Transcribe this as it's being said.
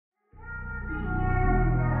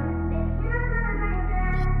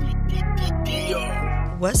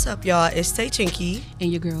What's up, y'all? It's Tay Chinky.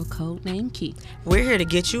 And your girl, code name Key. We're here to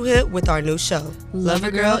get you hip with our new show, Love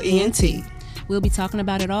Your Girl ENT. We'll be talking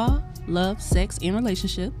about it all, love, sex, and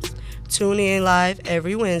relationships. Tune in live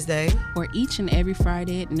every Wednesday. Or each and every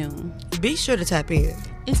Friday at noon. Be sure to tap in.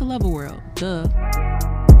 It's a lover world. Duh.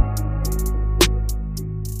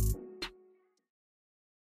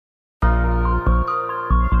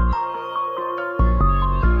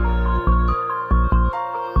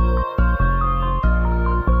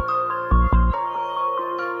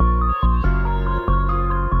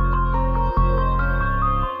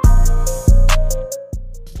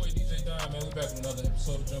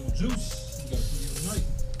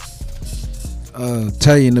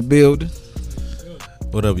 Tay in the building.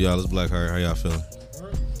 What up, y'all? It's Blackheart. How y'all feeling?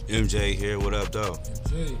 MJ here. What up, though?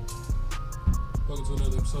 MJ. Welcome to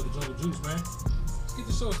another episode of Jungle Juice, man. Let's get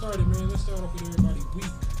the show started, man. Let's start off with everybody's week.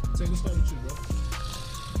 Tay, let's start with you,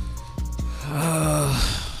 bro.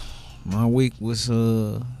 My week was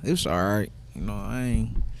it was alright. You know, I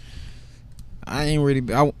ain't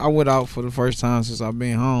really. I went out for the first time since I've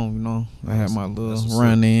been home. You know, I had my little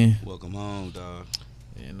run in. Welcome home, dog.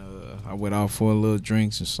 And I went out for a little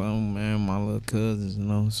drinks and something, man. My little cousins, you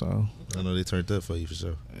know. So I know they turned up for you for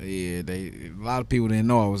sure. Yeah, a lot of people didn't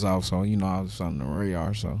know I was out, so you know I was on the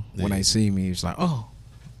radar. So when they see me, it's like, oh,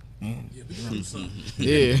 man.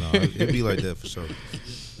 Yeah, no, it'd be like that for sure.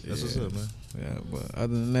 That's what's up, man. Yeah, but other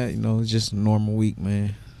than that, you know, it's just a normal week,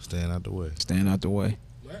 man. Staying out the way.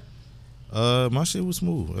 My shit was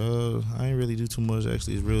smooth. I ain't really do too much.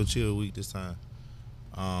 Actually, it's real chill week this time.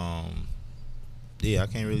 Yeah, I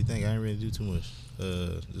can't really think. I ain't really do too much.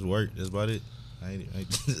 Just work. That's about it. I ain't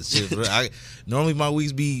shit. Normally my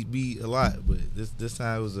weeks be a lot, but this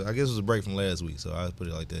time it was. I guess it was a break from last week, so I put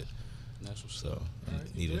it like that. That's what's up. I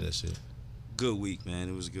needed that shit. Good week, man.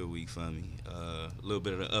 It was a good week for me. A little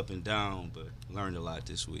bit of the up and down, but learned a lot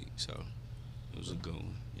this week, so it was a good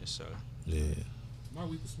one. Yes, sir. Yeah. My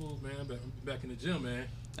week was smooth, man. I'm back in the gym, man.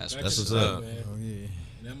 That's what's up. Man. Oh yeah.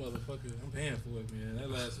 And that motherfucker, I'm paying for it, man.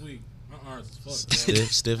 That last week, my arms is fucked.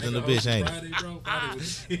 Stiff than the bitch, ain't it? Friday, bro. Friday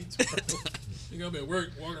was shit, bro. Nigga, I've been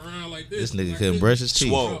walking around like this. This nigga couldn't brush his teeth.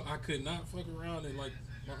 Bro, I could not fuck around and like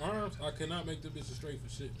my arms. I could not make the bitches straight for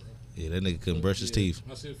shit, bro. Yeah, that nigga couldn't brush his teeth.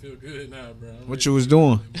 My shit feel good now, bro. What you was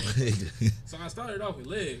doing? So I started off with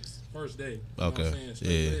legs first day. Okay. Legs.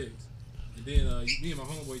 And then me and my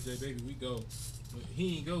homeboy J Baby, we go. But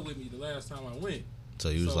he ain't go with me the last time I went. So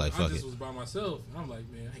you was like, fuck it. I just was by myself. And I'm like,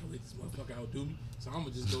 man, I ain't gonna let this motherfucker outdo me. So I'm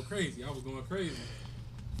gonna just go crazy. I was going crazy.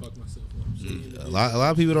 Fuck myself up. A lot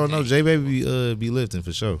of people don't know J Baby be lifting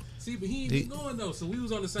for sure. See, but he ain't been going though. So we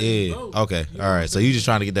was on the same boat. Okay. You know all right. So you just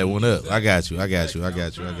trying to get that one up. Exactly. I got you. End up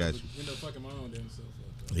fucking my own damn self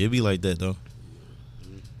up. It be like that though.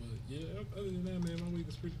 But yeah, other than that, man, my week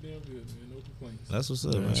was pretty damn good, man. No complaints. That's what's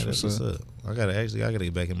up, man. That's what's up. I gotta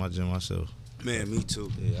get back in my gym myself. Man, me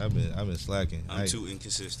too. Yeah, I've been slacking. I'm too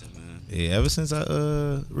inconsistent, man. Yeah, ever since I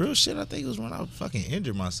real shit, I think it was when I fucking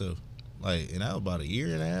injured myself. Like, and that was about a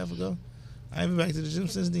year and a half ago. I ain't been back to the gym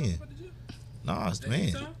since then. Nah,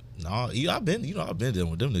 man. Nah, I've been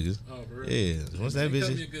dealing with them niggas. Oh, for real? Yeah, once that bitch.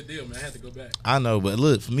 Cut me a good deal, man. I had to go back. I know, but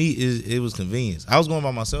look, for me, it was convenience. I was going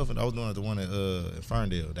by myself, and I was doing it the one at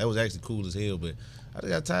Ferndale. That was actually cool as hell, but I just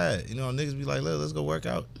got tired. You know, niggas be like, let's go work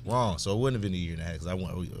out. Wrong. So it wouldn't have been a year and a half because I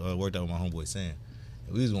worked out with my homeboy Sam.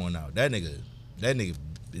 And we was going out. That nigga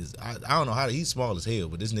is, I don't know how, he's small as hell,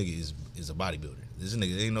 but this nigga is a bodybuilder. This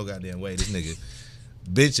nigga, ain't no goddamn way. This nigga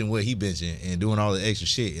benching what he benching and doing all the extra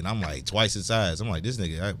shit. And I'm like twice his size. I'm like, this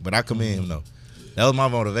nigga, but I commend him though. That was my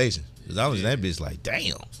motivation. Because I was in that bitch like,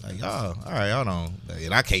 damn. Like, oh, all right, hold on. Like,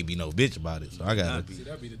 and I can't be no bitch about it. So I got to. See,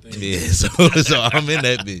 that'd be the thing. Yeah, so I'm in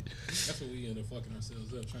that bitch. That's what we end up fucking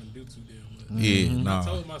ourselves up trying to do too damn much. Yeah, nah. I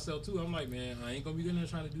told myself too, I'm like, man, I ain't gonna be in there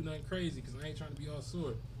trying to do nothing crazy because I ain't trying to be all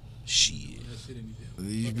sore. Shit. That shit in me damn.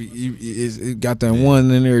 It got that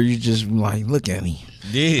one in there. You just like, look at me.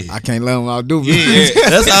 Yeah, I can't let him outdo me. Yeah,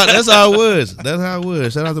 that's how it was. That's how it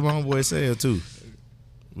was. Shout out to my homeboy Sam too.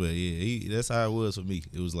 But yeah, that's how it was for me.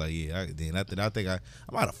 It was like, yeah. Then after that, I think I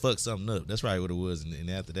might have fucked something up. That's probably what it was. And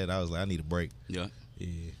after that, I was like, I need a break. Yeah.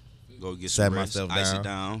 Yeah. Go get Sat some rest, myself ice it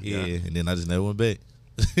down. Yeah. And then I just never went back.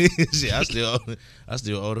 Shit, I still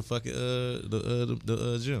owe the fucking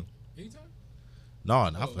the gym. Anytime? No,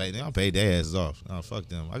 I paid their asses off. No, fuck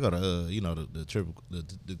them. I got the triple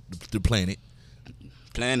the planet.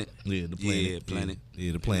 Planet. Yeah, the planet. Yeah, planet.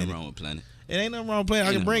 Yeah, the planet. Nothing wrong with planet. It ain't nothing wrong with planet.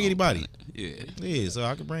 I can bring anybody. Yeah. Yeah, so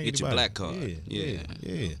I can bring Get anybody. your black card. Yeah.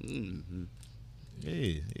 Mm-hmm.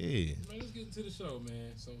 Yeah. Man, let's get into the show,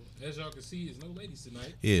 man. So as y'all can see, there's no ladies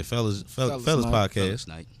tonight. Yeah, fellas night. podcast. Fellas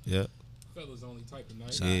night. Yeah. Fellas only type of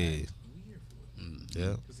night. Yeah. We here for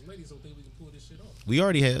Yeah. Because the ladies don't think we can pull this shit off. We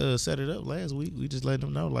already had set it up last week. We just let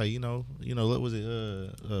them know, like, what was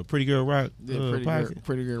it? Pretty Girl Rock.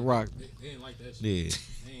 Pretty good rock. They ain't like that shit. Yeah.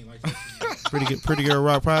 They ain't like that shit. Pretty Girl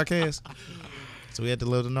Rock podcast. So we had to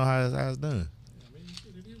let them know how it's done. I mean,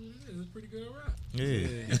 shit, it is what it is. It's pretty good rap.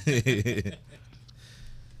 Yeah.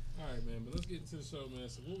 All right, man. But let's get into the show, man.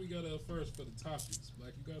 So what we got up first for the topics?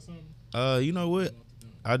 Black, you got something? You know what?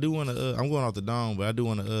 I do want to. I'm going off the dome, but I do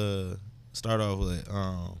want to start off with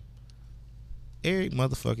Eric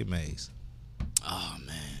motherfucking Mays. Oh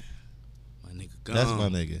man, my nigga gone. That's my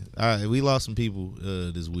nigga. All right, we lost some people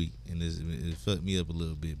this week, and it fucked me up a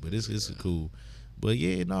little bit, but it's cool. But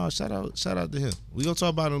yeah, no, shout out to him. We gonna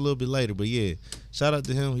talk about it a little bit later, but yeah, shout out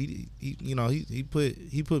to him. He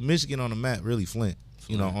put Michigan on the map, really Flint.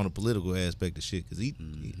 On the political aspect of shit, because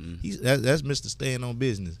that's Mr. Staying on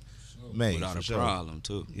Business. Mays, Without a sure. problem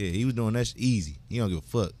too. Yeah, he was doing that shit easy. He don't give a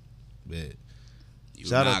fuck. But You're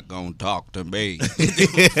shout not out- gonna talk to me. Duh.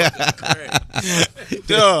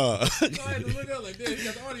 I had to look up like, damn, you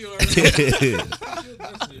got the audio already.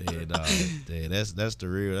 Yeah, dog. Yeah, that's the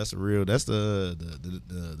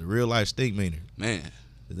real life stink meaner. Man,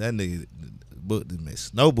 That nigga,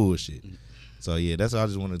 no bullshit. So yeah, that's all I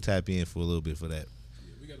just wanted to tap in for a little bit for that.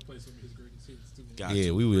 Yeah, we got to play some of his greatest hits, too. Got Yeah,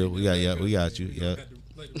 you. we will. We got you. We Yeah. got to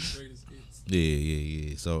play the greatest hits.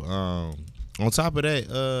 Yeah. So on top of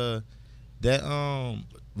that,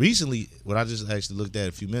 recently, what I just actually looked at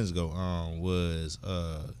a few minutes ago, was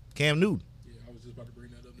Cam Newton. Yeah, I was just about to bring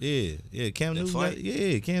that up. Yeah, Cam That Newton.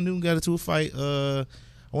 fight? Cam Newton got into a fight. I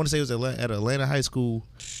want to say it was at Atlanta High School,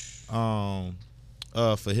 for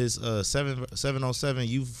his 7-on-7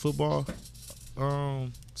 youth football,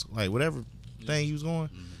 like whatever thing he was going.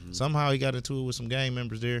 Somehow he got into it with some gang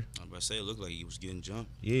members there. I'm about to say it looked like he was getting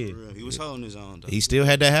jumped. Yeah. For real. He was holding his own though. He still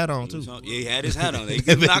had that hat on He too. was he had his hat on. He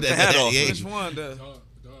could knock the hat off. Yeah. Which one? Dog,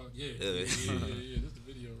 yeah. This is the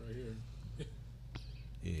video right here.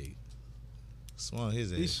 Yeah, swung his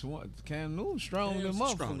He ass. swung. Cam Newton strong Damn, than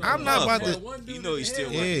strong. motherfucker. I'm not about Bro, to. one dude You know in he's the still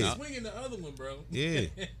head, working like, out. swinging the other one, bro. Yeah.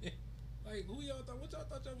 Like, who y'all thought? What y'all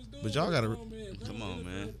thought y'all was doing? But y'all gotta- Come on,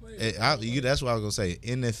 man. That's what I was gonna say.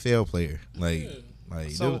 NFL player, like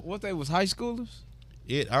So what they was high schoolers?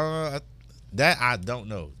 that I don't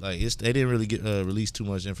know. Like they didn't really get release too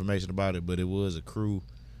much information about it, but it was a crew,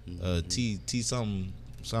 T some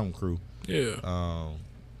crew, Yeah.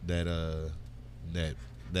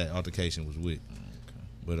 that altercation was with.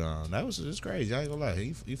 But that was just crazy. I ain't gonna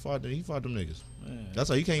lie. He fought them niggas. Man. That's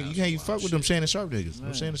why you can't fuck with them Shannon Sharp niggas. Them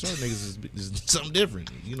Man. Shannon Sharp niggas is something different.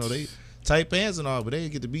 They tight pants and all, but they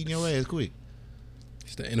get to beating your ass quick.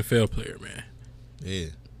 He's the NFL player, man. Yeah.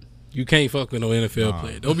 You can't fuck with no NFL Nah.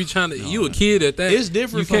 player. Don't be trying to. You a kid at that. It's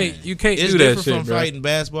different. You can't It's do that different shit, from bro. fighting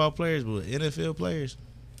basketball players, but NFL players.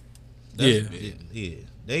 Yeah. Yeah.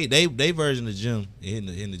 They version of the gym in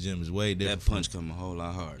the gym is way different. That punch come a whole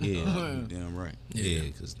lot harder. Yeah. Damn right. Yeah,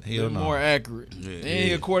 because He hell no. more accurate. Yeah. He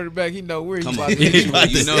ain't a quarterback. He know where he Come about on, to hit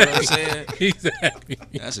you. you know what I'm saying? Exactly.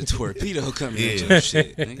 That's a torpedo coming at Yeah. your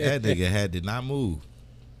shit. Nigga. That nigga did not move.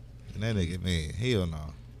 And that nigga, man, hell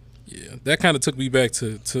no. Yeah, that kind of took me back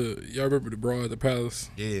to y'all remember the brawl at the Palace?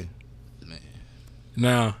 Yeah. Man,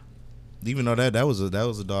 Nah, Even though that was a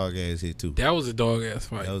dog ass hit too. that was a dog ass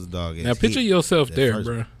fight. That was a dog ass. Now picture hit. yourself That there, first-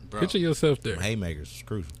 bro. Bro. Picture yourself there. Haymakers was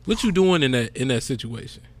crucial. What you doing in that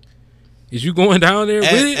situation? Is you going down there with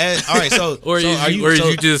it? All right, so Or so is are you- or is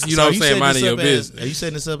you just, you know what I'm are saying, setting minding this your up as- business? Are you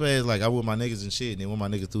setting this up as like I with my niggas and shit, and then when my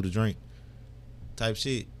niggas threw the drink, type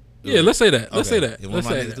shit? Yeah, let's say that. Let's Okay. say that. And when Let's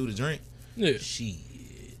my say niggas that. threw the drink, Yeah. shit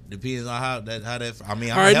depends on how that. I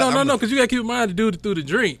mean, All right, no, because you got to keep in mind the dude threw the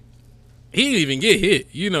drink. He didn't even get hit.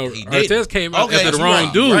 You know, He Artest didn't. came out Okay, after the so wrong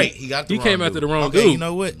right, dude. Right, he got the wrong came dude. after the wrong okay, dude. You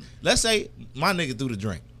know what? Let's say my nigga threw the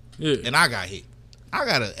drink, Yeah. and I got hit. I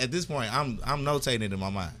gotta at this point. I'm notating it in my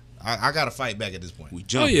mind. I gotta fight back at this point. we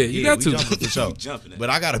jumping. yeah, you got we to. jumping for sure. We jumping. But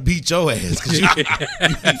I gotta beat your ass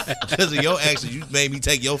because of your actions. You made me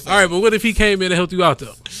take your. All right, but what if he came in and helped you out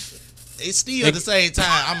though? It's still at the same time.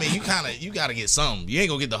 I mean, you gotta get something. You ain't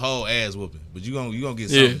gonna get the whole ass whooping, but you gonna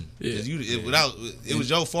get Yeah, something. yeah. 'Cause it was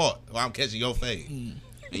your fault. While I'm catching your fade.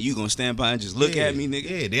 And you gonna stand by and just look Yeah, at me, nigga?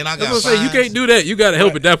 Yeah. Then I That's got. what I'm saying. You fines. can't do that. You got to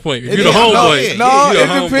help at that point. If It you're the is- homeboy. yeah. No, you the it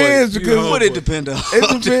homeboy. depends You the because What it depend on?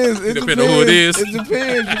 it depends. It Depend on who it is. It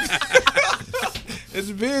depends. It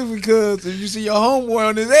depends because if you see your homeboy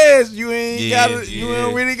on his ass, you ain't Yeah, gotta. You yeah.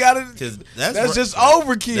 ain't really gotta. 'Cause That's just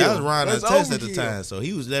overkill. That was Ryan That's Artest at the overkill. time, so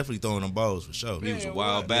he was definitely throwing them balls for sure. He was a Man,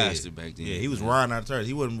 wild what? bastard back then. Yeah, he was Ryan Artest.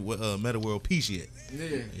 He wasn't Meta World Peace yet.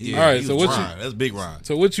 Yeah. Yeah, All right, he so was what you- Ryan. That's big Ryan.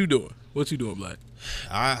 So what you doing? What you doing, Black?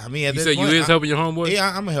 I mean, at You this said point, you is helping your homeboy? Yeah,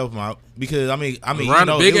 I'm gonna help him out because I mean, Ron, you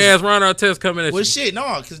know, big it was- ass Ron Artest coming at Well, you. shit,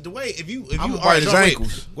 no, because the way if you I'ma all bite right, his no,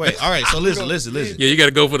 ankles. wait, all right, so listen. Yeah, you got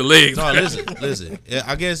to go for the legs. No, listen. Yeah,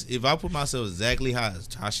 I guess if I put myself exactly how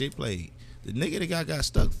shit played, the nigga that got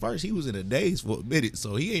stuck first, he was in a daze for a minute,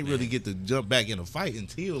 so he ain't really get to jump back in a fight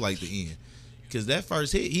until like the end. Because that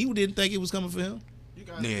first hit, he didn't think it was coming for him.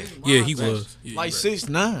 Yeah, he was. Yeah, Like you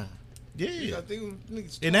 6'9". Yeah, I think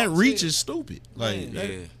niggas and that 12, reach 10. is stupid. Like, Yeah,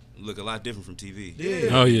 look a lot different from TV. yeah,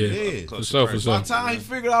 Oh, yeah. yeah. For sure, for By sure. the time he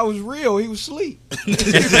figured I was real, he was asleep.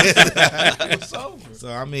 It was over. So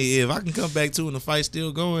I mean, if I can come back to and the fight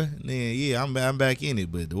still going, then yeah, I'm back in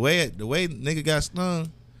it. But the way nigga got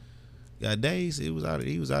stung, got dazed, he was out of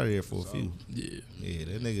there for a few. Yeah.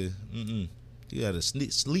 That nigga, he had a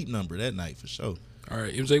sleep number that night for sure. All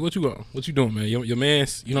right, MJ, what you doing, man? Your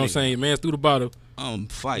man's, you know what I'm saying? Your man's through the bottle. I'm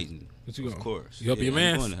fighting. What you Of going? course. You helping your I'm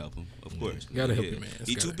mans? going to help him. Of course. Gotta help your mans.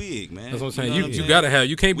 He Gotta. too big, man. That's what I'm saying. know You gotta have.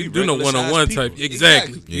 You can't We do no regular sized one-on-one type. people.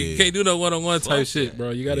 Exactly. Yeah. You can't do no one-on-one type Fuck shit, that. bro.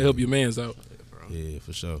 You gotta help your mans out. Yeah,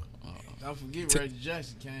 for sure. Don't forget Reggie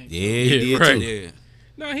Jackson came. Yeah, he did right. too. Yeah.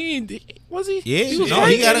 No, he ain't. Was he? Yeah, he was no,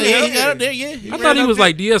 fighting? he got up there. Yeah, I thought he was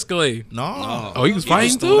like de-escalating. no. Oh, he was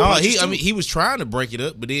fighting too. No, he was trying to break it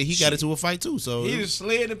up, but then he got into a fight too. So He just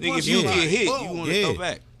slid and Nigga, punched if you him. get hit, you Boom. want to Yeah. throw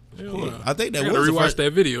back. Hell no. I think I that gotta was the rewatch first.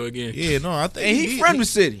 that video again. Yeah, no, I think And he from the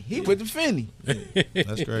city. He with the Finney.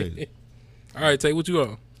 That's crazy. All right, Tay, what you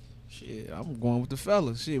on? Shit, I'm going with the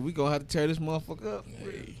fellas. Shit, we gonna have to tear this motherfucker up.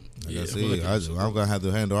 Like I said, I'm gonna have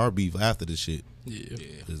to handle our beef after this shit. Yeah.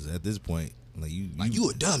 Because at this point, like you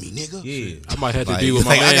a dummy, nigga. yeah. I might have to Like, deal with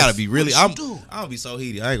my like, I mans. gotta be really. What I'm you do? gonna be so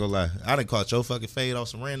heated. I ain't gonna lie. I done caught your fucking fade off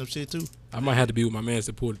some random shit too. I might have to be with my mans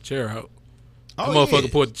to pull the chair out. Oh, That motherfucker yeah.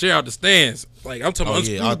 pulled the chair out the stands. Like, I'm talking Oh, about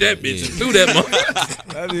yeah, unscrew that I- bitch yeah. and threw that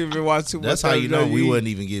motherfucker. I didn't even watch too much. That's how you know we WWE. wasn't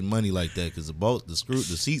even getting money like that because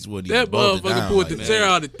the seats wasn't That even bolted motherfucker down pulled like the that. chair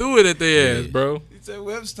out and threw it at their ass, Yeah. bro. He said,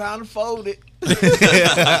 "Well, it's time to fold it."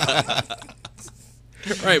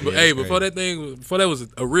 Right, but Yeah, hey, it's before that was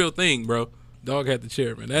a real thing, bro. Dog had the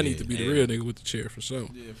chair, man. That needs to be the Yeah. real nigga with the chair for sure.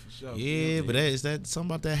 Yeah, for sure. Yeah, but that something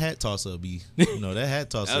about that hat toss up be that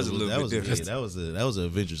hat toss That up was a little bit different. yeah, that was an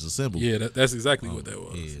Avengers assemble. Yeah, that's exactly what that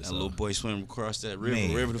was. Yeah, That so, little boy swam across that river,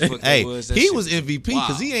 man. wherever the fuck Hey, that was. That he shit was MVP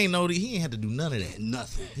because he wow. ain't know that he ain't had to do none of that.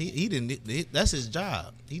 Nothing. He didn't. That's his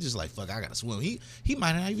job. He just like fuck. I gotta swim. He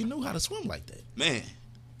might not even know how to swim like that. Man.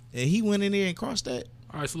 And he went in there and crossed that.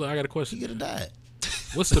 All right, so look, I got a He question. could have died.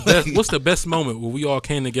 What's the best moment where we all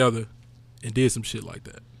came together and did some shit like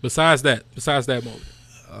that? Besides that moment.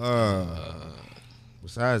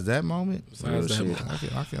 Besides that moment, Besides that shit,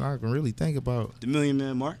 moment. I can really think about. The Million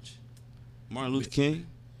Man March. Martin Luther King.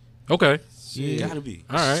 Okay. Yeah. Gotta be.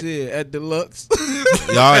 All right. Shit, at Deluxe.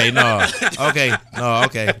 Y'all ain't no. Okay, no,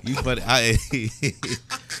 okay. You funny. All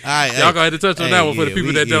right, Y'all gonna have to touch on that one for the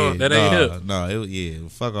people that don't that ain't here. No, it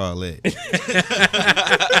was, fuck all that.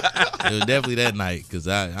 It was definitely that night because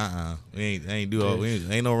we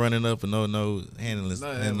ain't no running up and no handling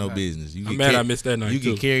and no business. You I'm get mad I missed that night You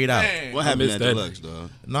too. get carried out. What I happened missed at that. Deluxe, dog?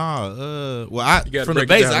 No, well, You gotta from the break it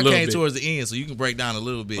base, down a I little came bit. towards the end, so you can break down a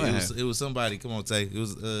little bit. What It was somebody. Come on, Tay. It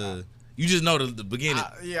was you just know the beginning.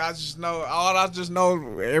 I just know I just know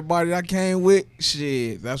everybody I came with.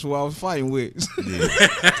 Shit, that's who I was fighting with.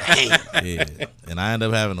 Yeah, and I ended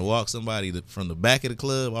up having to walk somebody from the back of the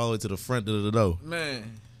club all the way to the front of the door. Man,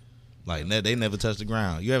 Like they never touched the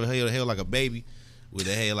ground. You ever held like a baby with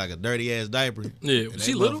a head like a dirty ass diaper? Yeah, And was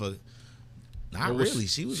she that little? motherfucker- Not Or was really.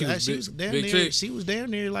 She was she was she big- was damn big near. chick? She was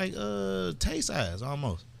damn near like Tay size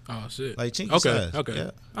almost. Oh shit. Like chinky Okay. size. Okay.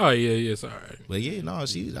 Yeah. Oh yeah. It's all right. But yeah, no,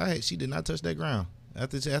 she did not touch that ground.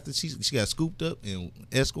 After she got scooped up and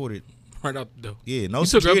escorted. Right out the door. Yeah, no You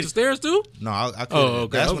took her up security. the stairs too? No, I couldn't. Oh,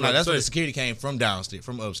 okay. I That's was when about to that's when say. the security came from downstairs,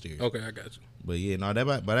 from upstairs. Okay, I got you. But yeah, no,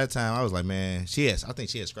 by that time I was like, man, I think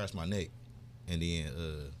she had scratched my neck, and then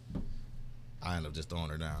I ended up just throwing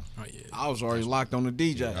her down. Oh yeah. I was already locked on the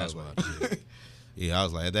DJ. That's why. Yeah, I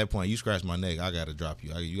was like, at that point, you scratched my neck, I gotta drop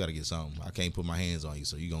you. You gotta get something. I can't put my hands on you,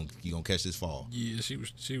 so you gonna catch this fall. Yeah, she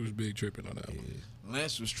was big tripping on that one.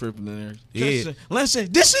 Lance was tripping in there. Yeah. Lance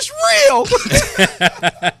said, "This is real."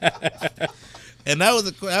 And that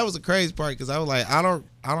was the crazy part because I was like, I don't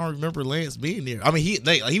remember Lance being there. I mean,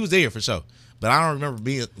 he was there for sure, but I don't remember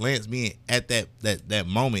Lance being at that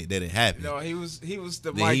moment that it happened. No, he was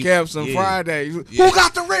the Then Mike Epps on yeah. Friday. Who Yeah.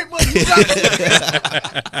 got the rent money? Who got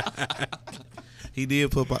the He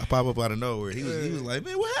did pop up out of nowhere. He was like,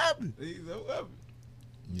 man, what happened? rent?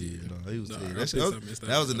 Yeah, no, he was. Nah, yeah, I that, shit, missed that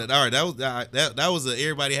that. was in the, all right. That was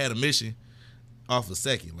everybody had a mission off a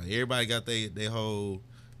second. Like everybody got they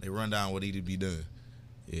run down what needed to be done.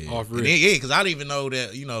 Yeah, Off and rip. then, yeah, because I didn't even know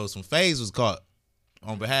that some phase was caught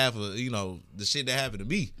on behalf of the shit that happened to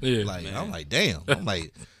me. Yeah. Like Man. I'm like, damn. I'm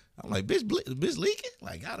like, bitch leaking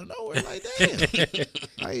like out of nowhere. Like damn,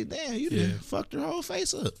 like damn, you done fucked her whole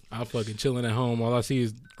face up. I'm fucking chilling at home. All I see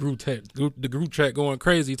is the group chat going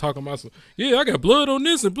crazy, talking about some. Yeah, I got blood on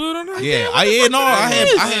this and blood on that. Yeah, I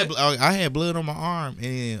had blood on my arm,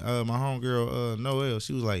 and my homegirl Noelle,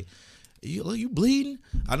 she was like, "You bleeding?"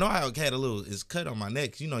 I know I had it's cut on my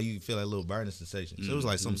neck. You feel that little burning sensation. So it was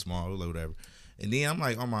like something small, or whatever. And then I'm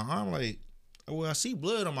like on my arm, like, well, I see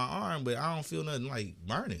blood on my arm, but I don't feel nothing like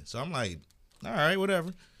burning. So I'm like, all right,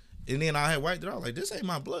 whatever. And then I had wiped it out, like, this ain't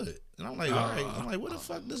my blood. And I'm like, all right. I'm like, where the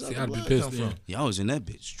fuck does other blood come from? Y'all was in that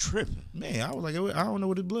bitch tripping. Man, I was like, I don't know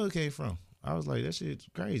where the blood came from. I was like, that shit's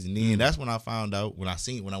crazy. And then that's when I found out, when I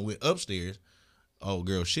went upstairs, oh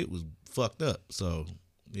girl, shit was fucked up. So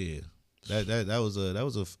yeah, that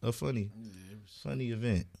was a funny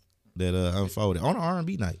event that unfolded on an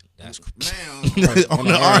R&B night. That's on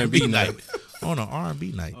the R&B night. On an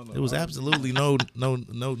R&B night. There was absolutely no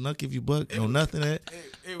nuck if you buck, no nothing.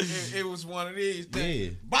 It was one of these Yeah.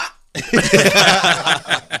 things.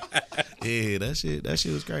 Yeah, that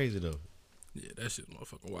shit was crazy though. Yeah, that shit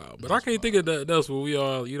motherfucking wild. But I can't think of that. That's what we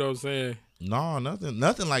all, you know what I'm saying? No,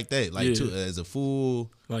 nothing like that. Like as a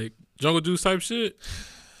fool. Like Jungle Juice type shit?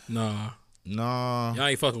 Nah. No, Y'all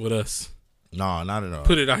ain't fucking with us. no, not at all.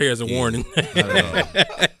 Put it out here as a warning. Not at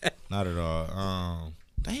all. Not at all.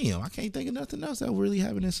 Damn, I can't think of nothing else that we really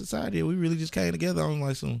having in society. We really just came together on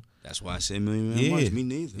like some. That's why I said Million Man Yeah. March. Me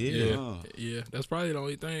neither. Yeah. Yeah, that's probably the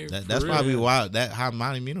only thing. That's for probably real. why how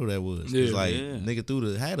monumental that was. 'Cause, Yeah. like Yeah. nigga threw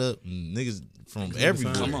the hat up, and niggas from Niggas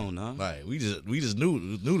everywhere. Come on now. Like we just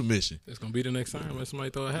knew the mission. It's gonna be the next time when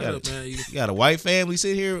somebody throw a hat Yeah. up, man. You got a white family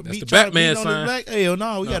sit here. That's the try to Batman beat on the sign. black. Hell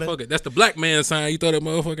no, we gotta. fuck it. That's the black man sign. You throw that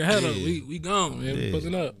motherfucking hat up. Yeah. We gone, man. We Yeah.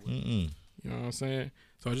 pulling up. Mm-mm. You know what I'm saying?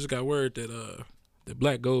 So I just got word that the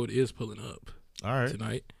Black Gold is pulling up All right.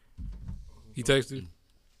 tonight. He texted.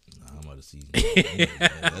 I'm about to see.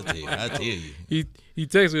 I tell you. He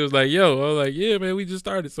texted me, was like, yo, I was like, yeah, man, we just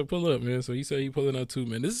started, so pull up, man. So he said he pulling up too,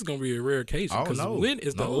 man. This is gonna be a rare occasion Oh because no. when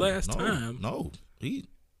is the last time No, he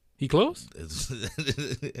close?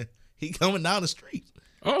 he coming down the street.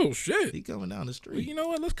 Oh shit. He coming down the Well, street. you know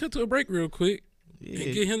what? Let's cut to a break real quick Yeah.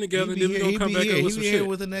 and get him together, He and then be we gonna here- come he back be up here- with he some be here shit.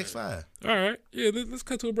 with the next 5. All right, yeah, let's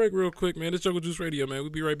cut to a break real quick, man. It's Jungle Juice Radio, man. We'll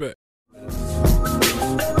be right back.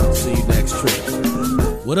 See you next trip.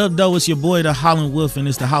 What up, though? It's your boy, the Holland Wolf, and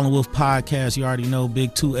it's the Holland Wolf Podcast. You already know,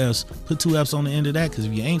 big 2 F's. Put 2 F's on the end of that, because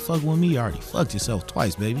if you ain't fucking with me, you already fucked yourself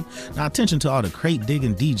twice, baby. Now, attention to all the crate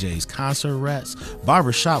digging DJs, concert rats,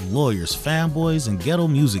 barbershop lawyers, fanboys, and ghetto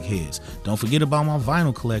music heads. Don't forget about my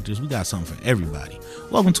vinyl collectors. We got something for everybody.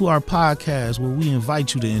 Welcome to our podcast, where we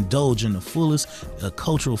invite you to indulge in the fullest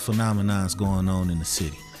cultural phenomenons going on in the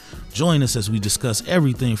city. Join us as we discuss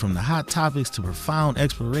everything from the hot topics to profound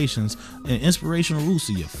explorations and inspirational roots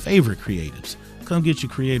of your favorite creatives. Come get your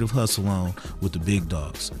creative hustle on with the big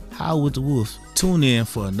dogs. Howl with the Wolf. Tune in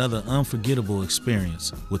for another unforgettable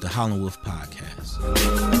experience with the Holland Wolf Podcast.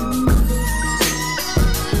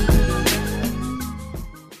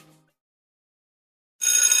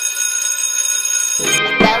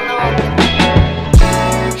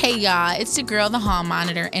 Hey y'all, it's your girl, the Hall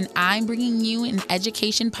Monitor, and I'm bringing you an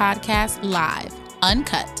education podcast live,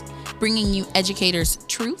 uncut, bringing you educators'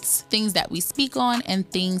 truths, things that we speak on, and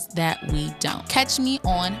things that we don't. Catch me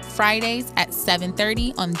on Fridays at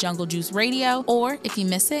 7:30 on Jungle Juice Radio, or if you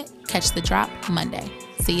miss it, catch the drop Monday.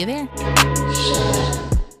 See you there.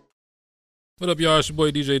 What up, y'all? It's your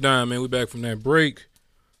boy DJ Dime, man. We back from that break.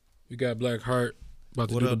 We got Black Heart about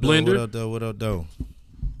to do the blender. What up, though?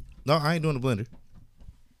 No, I ain't doing the blender.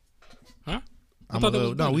 Huh? I I'm thought that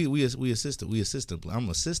was no, blender. we assistant. I'm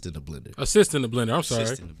assisting the blender. Assisting the blender. I'm sorry.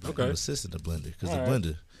 Assisting the blender. Okay. I'm assisting the blender because All the right.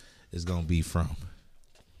 blender is gonna be from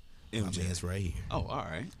my MJ. man's right here. Oh, all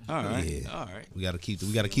right. All right. Yeah. All right. We gotta keep the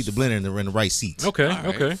blender in the right seats. Okay. All right.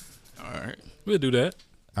 Okay. All right. We'll do that.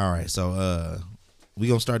 All right, so we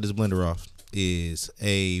gonna start this blender off. Is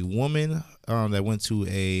a woman that went to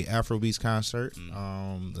a Afrobeats concert.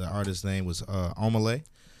 The artist's name was Omale.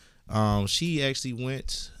 She actually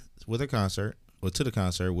went with her concert, or to the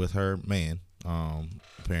concert with her man.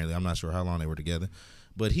 Apparently, I'm not sure how long they were together,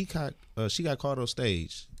 but she got caught on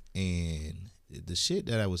stage, and the shit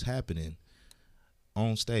that was happening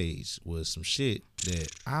on stage was some shit that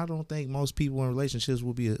I don't think most people in relationships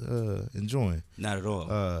will be enjoying. Not at all.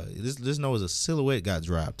 This knows a silhouette got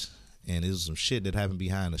dropped, and it was some shit that happened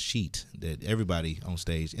behind a sheet that everybody on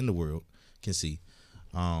stage in the world can see.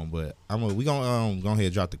 But we gonna go ahead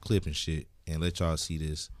and drop the clip and shit and let y'all see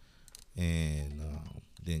this, and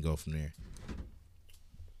then go from there.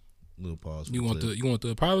 Little pause. For You want the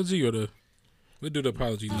apology or the? We'll do the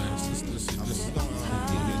apology last.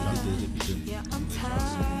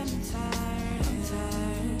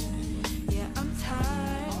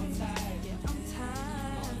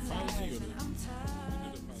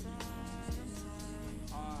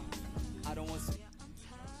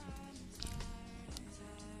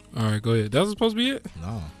 All right, go ahead. That was supposed to be it.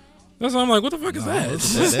 No. That's why I'm like, what the fuck is that?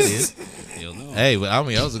 That is. Hell no. Hey, but I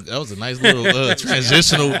mean, that was a nice little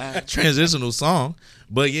transitional song.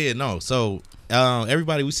 But yeah, no. So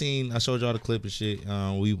everybody we seen, I showed y'all the clip and shit.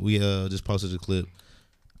 We just posted the clip.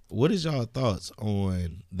 What is y'all thoughts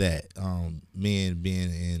on that? Men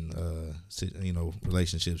being in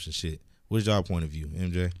relationships and shit. What is y'all point of view,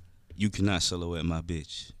 MJ? You cannot silhouette my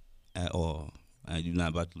bitch at all. You're not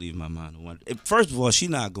about to leave my mind. First of all, she's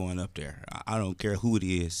not going up there. I don't care who it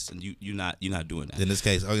is. And you're not doing that. In this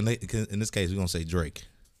case, we're gonna say Drake.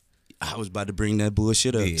 I was about to bring that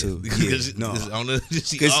bullshit up too. Yeah, no,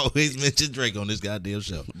 she always mentions Drake on this goddamn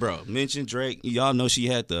show. Bro, mention Drake. Y'all know she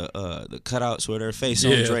had the cutouts with her face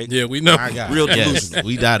on Drake. Yeah, we know. Real delusional. Yes,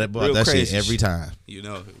 we died about that crazy shit every time. You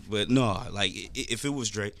know, but no, like if it was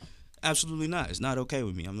Drake, absolutely not. It's not okay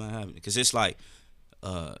with me. I'm not having it because it's like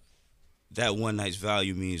that one night's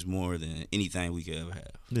value means more than anything we could ever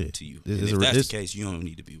have to you. If that's the case, you don't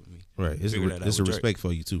need to be with me. Right. It's a respect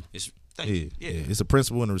for you too. Thank you. Yeah. It's a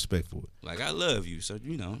principle and a respect for it. Like I love you, so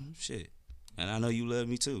shit. And I know you love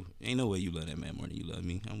me too. Ain't no way you love that man more than you love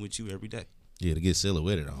me. I'm with you every day. Yeah, to get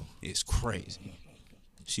silhouetted on. It's crazy.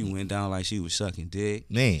 She went down like she was sucking dick.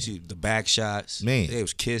 Man. The back shots. Man. They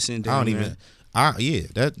was kissing. I don't even.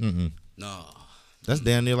 No. That's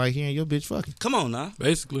damn near like hearing your bitch fucking. Come on now.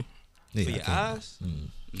 Basically. Yeah, For your eyes?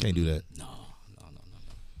 Can't do that. No.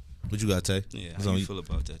 What you got, Tay? Yeah, how you feel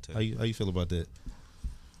about that, Tay? How you feel about that?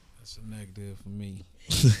 That's a negative for me.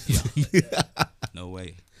 No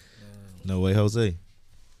way. No way, Jose.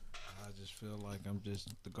 I just feel like I'm just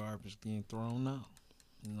the garbage getting thrown out.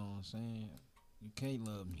 You know what I'm saying? You can't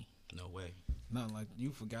love me. No way. Not like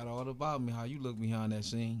you forgot all about me, how you look behind that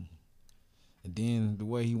scene. And then the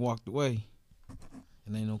way he walked away.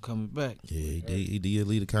 And ain't no coming back. Yeah, he did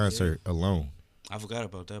leave the concert alone. I forgot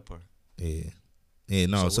about that part. Yeah. Yeah,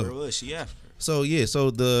 no. So where was she after? So yeah, All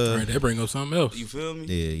right, that bring up something else. You feel me?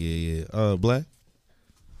 Yeah. Black.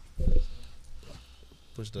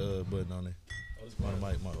 Push the button on there. On the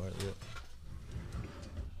mic, right?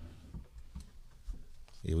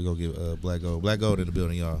 Yeah, we gonna give Black Gold. Black Gold in the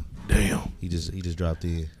building, y'all. Damn. He just dropped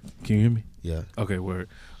in. Can you hear me? Yeah. Okay, word.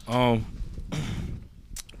 I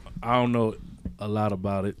don't know a lot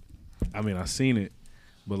about it. I mean, I seen it,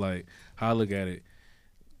 but like how I look at it,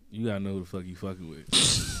 you gotta know who the fuck you fucking with.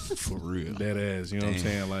 For real. That ass, you know what I'm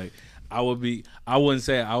saying? Like I wouldn't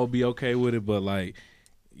say I would be okay with it, but like,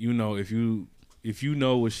 you know, if you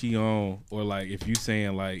know what she on, or like if you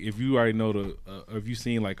saying like if you already know or if you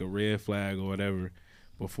seen like a red flag or whatever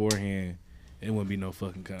beforehand, it wouldn't be no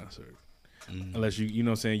fucking concert. Unless you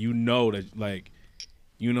know what I'm saying, you know that like,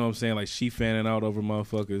 you know what I'm saying, like she fanning out over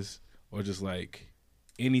motherfuckers or just like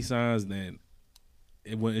any signs, then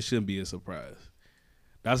it shouldn't be a surprise.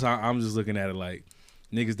 That's how I'm just looking at it, like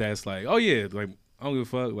niggas that's like, oh yeah, like I don't give a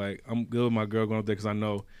fuck, like I'm good with my girl going up there because I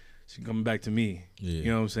know she coming back to me. Yeah.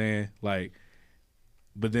 You know what I'm saying? Like,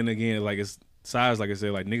 but then again, like it's sides, like I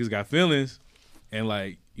said, like niggas got feelings, and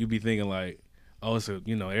like you be thinking like, oh, so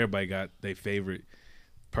you know everybody got their favorite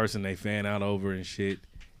person they fan out over and shit,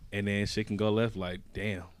 and then shit can go left. Like,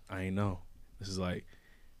 damn, I ain't know. This is like,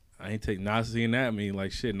 I ain't not seeing that. I mean,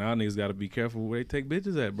 like shit. Now niggas got to be careful where they take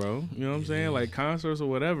bitches at, bro. You know what I'm saying? Like concerts or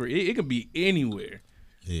whatever. It could be anywhere.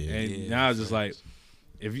 Yeah. And now it's just like,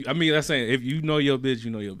 that's saying if you know your bitch,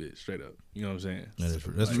 you know your bitch straight up. You know what I'm saying?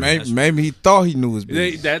 That's Like, maybe he thought he knew his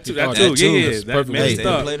business. That too. That Yeah, too. yeah. That's That perfect. maybe Hey, he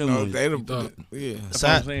thought. Play them No, ones. they Thought. don't. Yeah. That's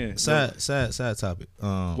what I'm saying. Side topic.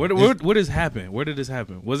 What has happened? Where did this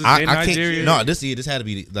happen? Was it I in can't. Nigeria? No, this had to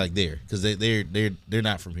be like there because they're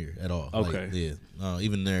not from here at all. Okay. Like, yeah.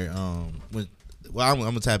 Even their I'm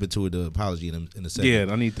gonna tap into the apology in a second. Yeah,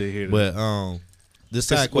 I need to hear that. But the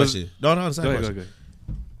side question. No, the side Go ahead, question. go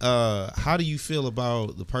ahead. How do you feel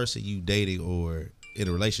about the person you dating or in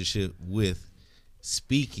a relationship with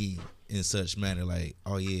speaking in such manner like,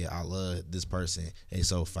 oh yeah, I love this person, they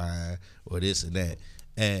so fine, or this and that?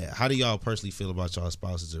 And how do y'all personally feel about y'all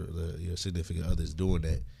spouses or your significant others doing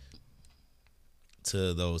that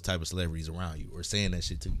to those type of celebrities around you or saying that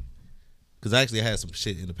shit to you? Because actually I had some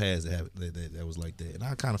shit in the past that was like that, and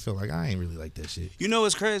I kind of felt like I ain't really like that shit. You know,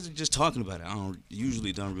 it's crazy just talking about it. I don't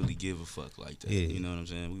really give a fuck like that. Yeah. You know what I'm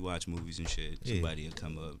saying? We watch movies and shit. Yeah. Somebody will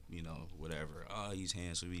come up, you know, whatever. Oh, he's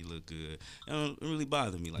handsome. He look good. It don't really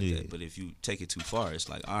bother me like that. But if you take it too far, it's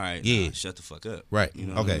like, all right, shut the fuck up. Right. You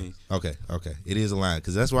know what I mean? Okay. It is a line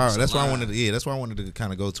because that's why I wanted to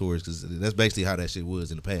kind of go towards because that's basically how that shit was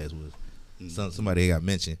in the past was somebody got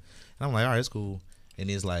mentioned and I'm like, all right, it's cool, and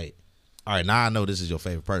it's like, all right, now I know this is your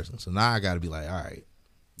favorite person, so now I got to be like, all right,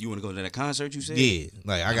 you want to go to that concert you said? Yeah,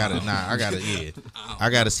 like I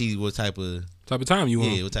gotta see what type of time you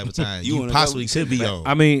want. Yeah, what type of time you possibly could be on.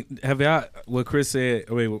 I mean, have y'all what Chris said?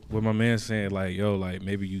 Wait, what my man saying? Like, yo, like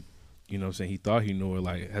maybe you know what I'm saying, he thought he knew her.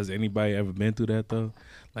 Like, has anybody ever been through that though?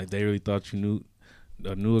 Like, they really thought you knew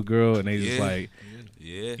a girl, and they just like,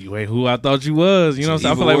 you ain't who I thought you was. You know what I'm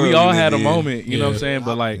saying? I feel like we all had a moment. You know what I'm saying?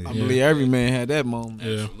 But like, I believe every man had that moment.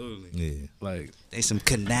 Yeah. Absolutely. Yeah. Like, they some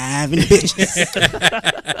conniving bitches.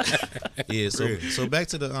 Yeah. So back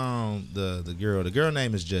to the girl. The girl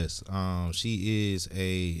name is Jess. She is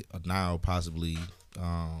a now possibly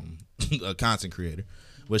a content creator,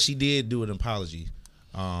 but she did do an apology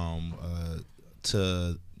to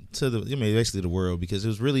the basically the world, because it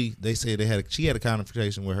was really, they said she had a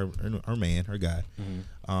confrontation with her man, her guy,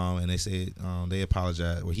 and they said they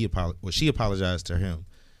apologized, or she apologized to him,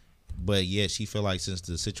 but yet she felt like since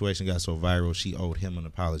the situation got so viral, she owed him an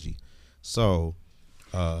apology. So,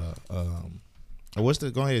 go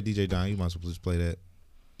ahead, DJ Don, you might as well just play that,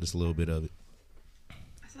 just a little bit of it.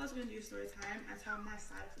 So I was going to do story time and tell my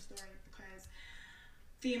side of the story, because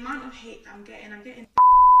the amount of hate that I'm getting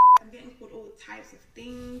called all types of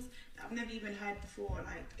things that I've never even heard before.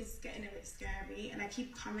 Like, it's getting a bit scary, and I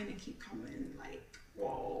keep coming, like,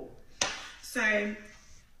 whoa. So I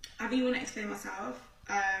really want to explain myself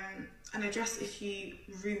and address a few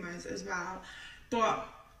rumours as well. But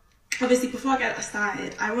obviously, before I get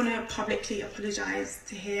started, I want to publicly apologise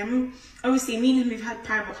to him. Obviously, me and him, we've had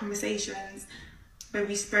private conversations where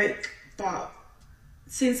we spoke, but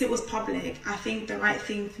since it was public, I think the right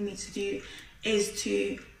thing for me to do is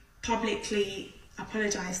to publicly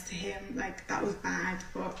apologise to him. Like, that was bad,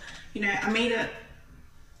 but it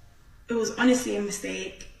was honestly a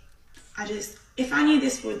mistake. If I knew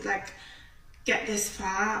this would like get this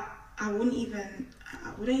far, I wouldn't even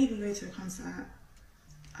go to a concert.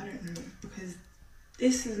 I don't know, because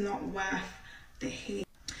this is not worth the hate.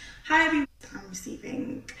 Hi everyone, I'm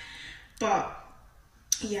receiving, but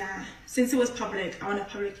yeah, since it was public, I want to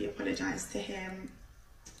publicly apologise to him.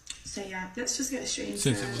 So yeah, let's just get straight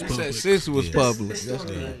into it. Since it was public.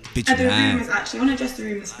 The rumours, actually. I want to address the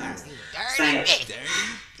rumours first. So,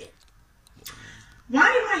 why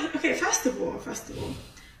am I... Okay, first of all,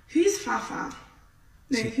 who's Fafa?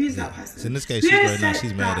 No, who's that person? So in this case,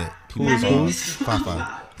 she's mad at who's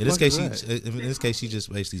Fafa. In this case, she just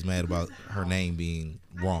basically is mad about her name being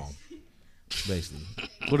wrong. Basically,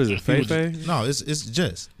 what is it? Faye? No, it's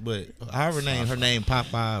just. But however her name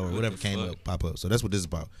pop out or whatever pop up. So that's what this is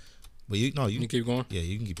about. But you can keep going. Yeah,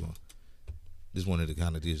 you can keep going. Just wanted to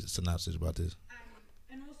kind of do a synopsis about this.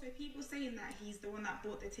 And also, people saying that he's the one that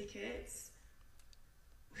bought the tickets.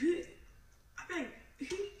 Who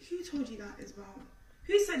told you that as well?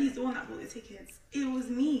 Who said he's the one that bought the tickets? It was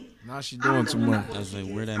me. Now she's doing too much. I was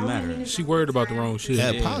like, where that matter? She worried about the wrong shit.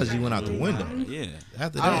 That apology went out the window. Yeah.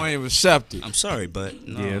 After I don't even accept it. I'm sorry, but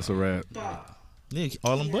no. Yeah, it's a wrap. But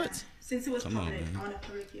all them butts. Since it was public, I want to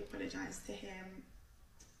publicly apologise to him.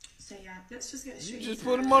 So yeah, let's just get straight. You just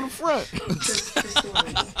put him on the front. The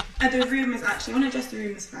story. The rumours, actually. I want to address the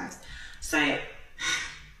rumours first. So,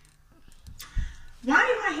 why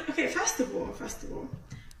am I... Okay, first of all,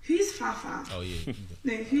 who's Fafa? Oh, yeah.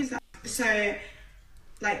 No, who's that? So,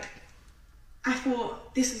 like, I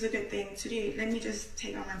thought this was a good thing to do. Let me just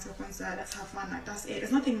take our man to a concert. Let's have fun. Like, that's it.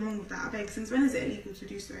 There's nothing wrong with that. I beg. Since when is it illegal to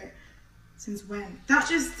do so? Since when? That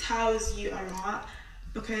just tells you a lot,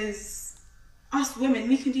 because us women,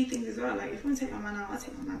 we can do things as well. Like, if I want to take my man out, I'll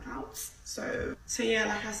take my man out. So yeah,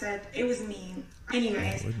 like I said, it was me.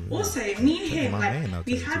 Anyways, also, me and him, like,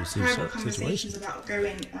 we've had private conversations about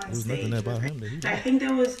going on stage. Like, I think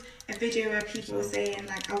there was a video where people were saying,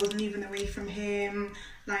 like, I was moving away from him,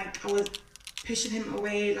 like, I was pushing him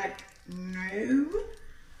away. Like, no.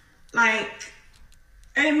 Like,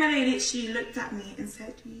 Omele literally looked at me and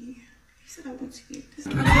said, you said I want to be this.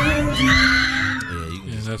 Yeah,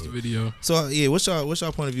 that's the video. So yeah, what's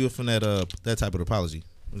y'all point of view from that type of apology?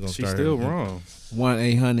 She's still wrong.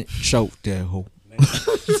 1-800 choke that hoe.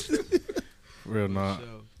 Real not.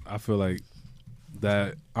 I feel like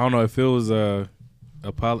that. I don't know if it was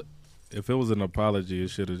if it was an apology, it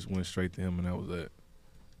should have went straight to him, and that was it.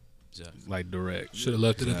 like direct. Should have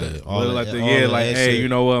left it at that. Hey, you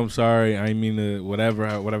know what? I'm sorry. I ain't mean to whatever,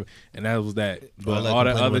 and that was that. But all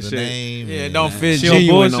that other shit, don't fit she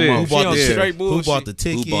genuine bullshit. no more. Who bought the straight bullshit? Who bought the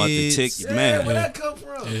tickets? Who bought the ticket? Man, Where that come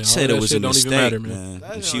from? Yeah, said all it that was shit a don't even mistake, matter, man.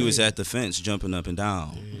 That's She all was right. at the fence jumping up and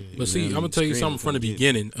down. But see, I'm gonna tell you something from the Screaming.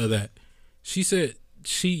 beginning of that. She said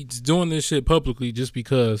she's doing this shit publicly just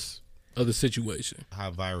because of the situation.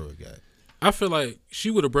 How viral it got. I feel like she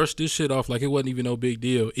would have brushed this shit off like it wasn't even no big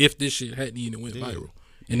deal if this shit hadn't even went viral.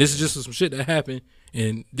 And this is just some shit that happened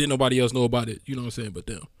and didn't nobody else know about it. You know what I'm saying? But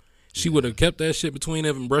them. She would have kept that shit between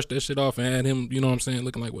them and brushed that shit off and had him, you know what I'm saying,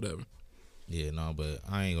 looking like whatever. Yeah, no, but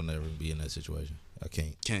I ain't gonna never be in that situation. I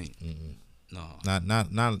can't. Can't. No.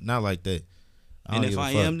 Not like that. And if I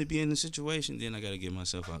am to be in the situation, then I got to get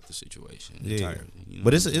myself out the situation. Entirely, you know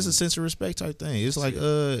but it's a sense of respect type thing. It's like what's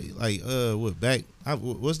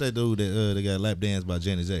that dude that got lap danced by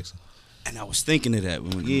Janet Jackson? And I was thinking of that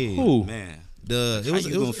when Who? Man.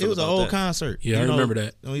 It was an old concert. Yeah, I remember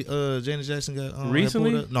that. Janet Jackson got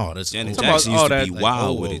recently. No, that's Janet old. Jackson used to be Like,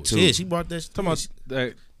 wild with it too. Yeah, she brought that. Talking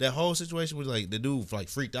about that whole situation was like the dude like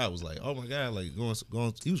freaked out. Was like, oh my god, like going.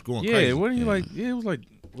 He was going yeah, crazy. wasn't he like? Yeah, it was like.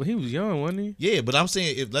 Well, he was young, wasn't he? Yeah, but I'm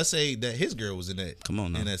saying if let's say that his girl was in that. Come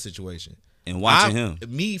on now. In that situation. And watching him.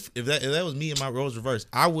 If that was me and my roles reversed,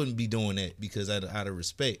 I wouldn't be doing that because out of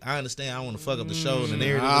respect. I understand I want to fuck up the show and the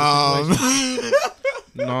narrative. Of the situation.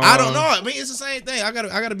 No, I don't know. I mean, it's the same thing. I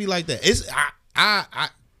gotta be like that. I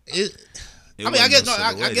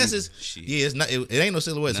guess it's it's not. It ain't no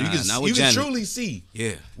silhouette. So you can truly see.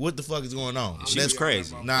 Yeah. What the fuck is going on? She was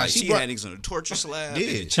crazy. Nah, like she had niggas on a torture slab, in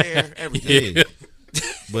a chair, everything. Yeah.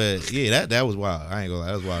 But yeah, that was wild. I ain't gonna lie,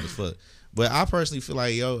 that was wild as fuck. But I personally feel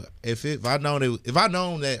like, yo, if I known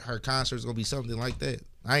that her concert is gonna be something like that,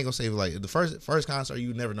 I ain't gonna say like the first concert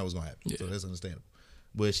you never know what's gonna happen. Yeah. So that's understandable.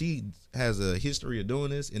 But she has a history of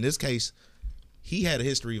doing this. In this case, he had a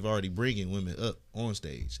history of already bringing women up on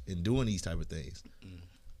stage and doing these type of things.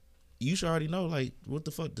 You should already know like what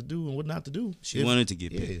the fuck to do and what not to do. She wanted to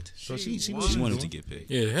get picked. So she wanted to get picked.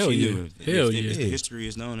 Yeah, hell yeah. Hell yeah. If the history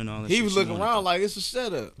is known and all that. He was looking around like it's a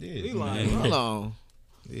setup. Yeah. He like, hold on.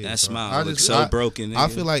 Yeah, that smile looks so broken. I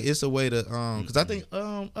feel like it's a way to because I think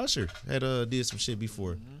Usher had did some shit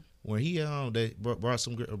before where he they brought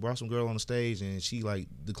some girl on the stage and she like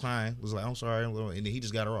declined, was like I'm sorry, and then he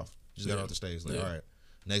just got her off. Just got her off the stage like all right,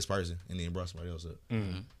 next person, and then brought somebody else up.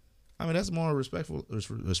 I mean, that's a more respectable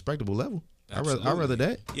level. I'd rather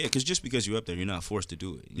that. Yeah, because just because you're up there, you're not forced to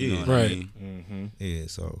do it. You know what right. I mean? Mm-hmm. Yeah,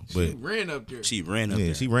 so but she ran up there. She ran up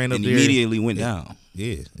there. She ran up and there. Immediately went down.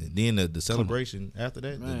 Yeah, and then the celebration after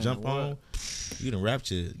that, the jump on. You done wrapped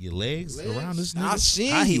your legs around this nigga. I see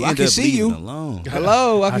How he you. I end can up see leaving you. alone?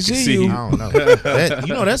 Hello, I can see you. I don't know.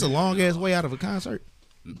 That's a long ass way out of a concert.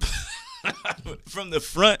 From the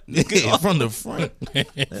front, nigga. From the front.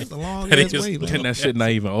 That's a long ass way. And that shit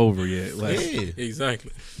not even over yet. Like, yeah,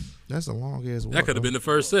 exactly. That's a long ass walk. That could have been the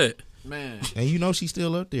first set. Man. And you know she's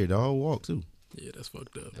still up there the whole walk too. Yeah, that's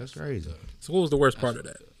fucked up. That's crazy. So what was the worst part of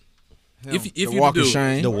that? If the walk of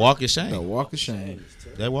shame. The walk of shame. The walk of shame.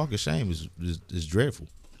 That walk of shame is dreadful.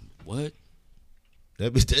 What?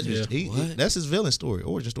 That's his villain story,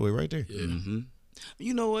 origin story right there. Yeah. Mm-hmm.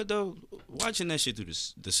 You know what though? Watching that shit through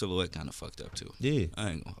the silhouette kind of fucked up too. Yeah,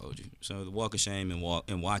 I ain't gonna hold you. So the walk of shame and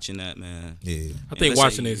watching that, man. Yeah, I think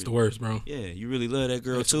watching it's the worst, bro. Yeah, you really love that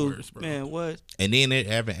girl too, worst, man. What? And then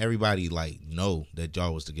having everybody like know that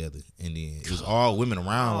y'all was together, and then it was all women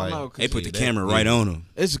around. Like they put the camera right on him.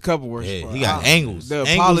 It's a couple worse. Yeah, he got angles. The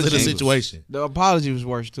angles apology of the situation. The apology was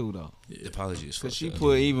worse too, though. The apology is because she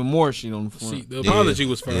put even more shit on the front. See, the apology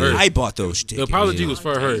was for her. I bought those tickets. The apology was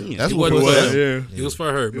for her. That's it what wasn't put for her. It was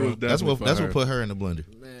for her, bro. That's what put her in the blender.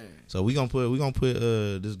 Man. So we gonna put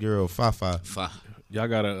this girl Fa. Y'all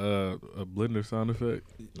got a blender sound effect?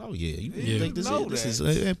 Oh yeah, you think this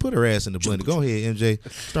is put her ass in the blender. Go ahead,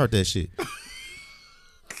 MJ, start that shit.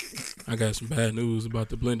 I got some bad news about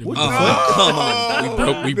the blender. What the fuck? Come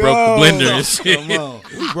on. We broke the blender and shit. We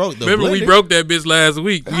broke the Remember blender? we broke that bitch last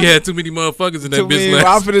week. We had too many motherfuckers in that bitch I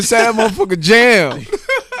last week. finna say that motherfucker jam.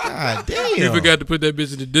 God damn. He forgot to put that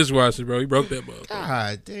bitch in the dishwasher, bro. He broke that motherfucker.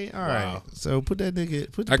 God damn. All right. So put that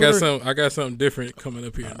nigga. I got something different coming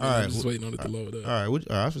up here. All right. I'm just waiting on it to load up. All right. All right.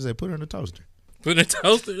 I was gonna say put her in the toaster. Put her in the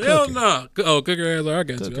toaster? Hell no. Oh, cook her ass. I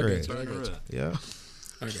got Cook you. her I ass. got you. Yeah.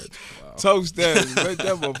 I got you. Wow. Toast that. Make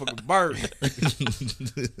that motherfucker burn.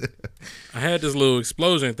 I had this little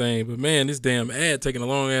explosion thing, but man, this damn ad taking a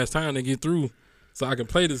long ass time to get through, so I can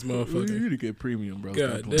play this motherfucker. You need to get premium, bro.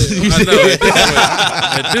 God damn, I know.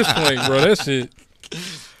 At this point, bro, that shit.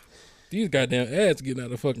 These goddamn ads getting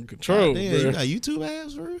out of fucking control, Damn, bro. you got YouTube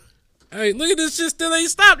ads, bro? Hey, look at this shit still ain't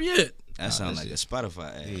stopped yet. That sounds like a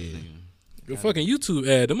Spotify ad. Yeah. Your fucking YouTube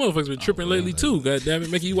ad. The motherfuckers been tripping lately too. God damn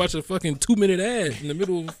it, making you watch a fucking 2-minute ad in the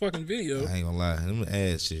middle of a fucking video. I ain't gonna lie, them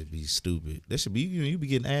ads should be stupid. That should be you be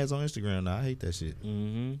getting ads on Instagram now. I hate that shit.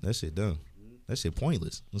 That shit dumb. That shit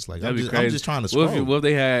pointless. It's like I'm just trying to scroll. What if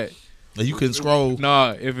they had? You couldn't scroll.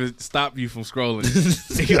 Nah, if it stopped you from scrolling,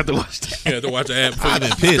 you have to watch that. You have to watch an ad. I've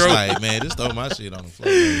been pissed. Like, man, just throw my shit on the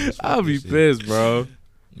floor. Man. I'll be pissed, bro.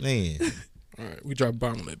 Man. All right, we drop a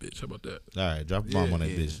bomb on that bitch. How about that? All right, drop a bomb on that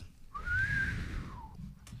bitch.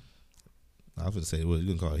 I was gonna say, what you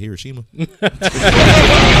gonna call it, Hiroshima?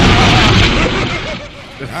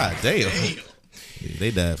 God damn. Yeah,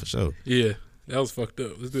 they died for sure. Yeah, that was fucked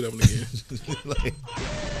up. Let's do that one again.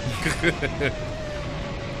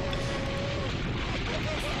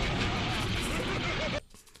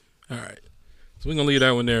 All right, so we're gonna leave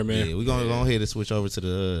that one there, man. Yeah, we're gonna go ahead and switch over to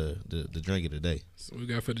the drink of the day. So we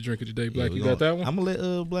got for the drink of the day, Black. Yeah, you got that one? I'm gonna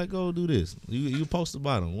let Black Gold do this. You post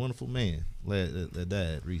about him, wonderful man that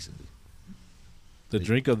died recently. The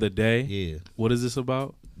drink of the day. Yeah. What is this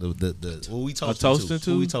about? The what we toasting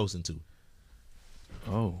to? Who we toasting to?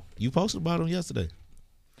 Oh, you posted about him yesterday.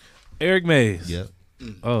 Eric Mays. Yep.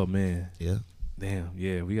 Oh man. Yeah. Damn.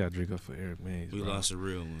 Yeah, we gotta drink up for Eric Mays. We lost a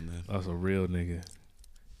real one, man. Lost a real nigga.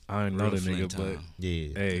 I didn't know the nigga, but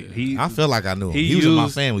yeah. Hey, I feel like I knew him. He was in my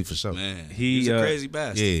family for sure. Man, he's a crazy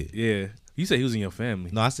bastard. Yeah. You said he was in your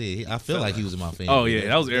family. No, I said I feel like he was in my family. Oh yeah,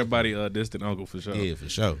 that was everybody distant uncle for sure. Yeah, for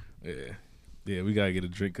sure. Yeah, we gotta get a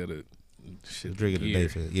drink of the shit. Drink of the day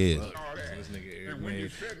for yeah. This nigga Eric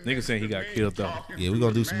Mays. Nigga saying he got killed though. Yeah, we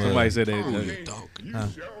gonna do some. Somebody said that.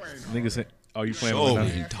 Nigga said, "Oh, you playing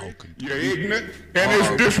with me?" Talking. You're ignorant, and it's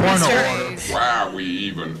this one order. Why are we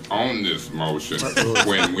even on this motion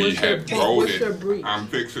when we had voted? I'm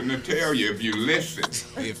fixing to tell you if you listen.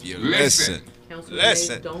 If you listen.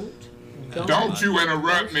 Don't you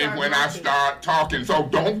interrupt me when I start talking. So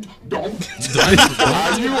don't.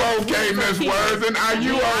 Are you okay, Miss Worthing? Are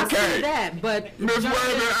you okay? Miss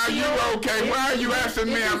Worthing, are you okay? Why are you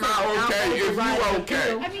asking me am I okay if you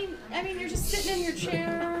okay? I mean, you're just sitting in your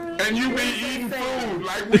chair. And you be eating food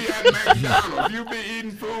like we at McDonald's. You be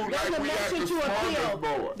eating food like we at the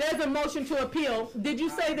smorgasbord. There's a motion to appeal. Did you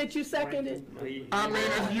say that you seconded? I mean,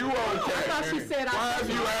 if you okay. I thought she said why are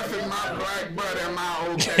you asking my black butt, am I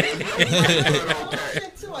okay? Is your black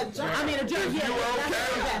butt okay? I mean, a judge, you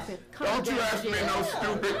okay? Don't you ask me no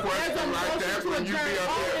stupid question like that when you be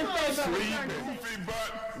up there sleeping. Goofy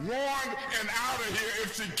butt, warned and out of here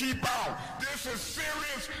if she keep on. This is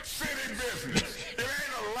serious city business. It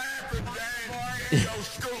ain't a laughing game in your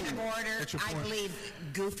school. Order. I believe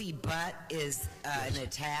goofy butt is an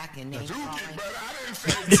attack and name calling. Goofy butt, I didn't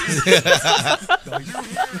say goofy. You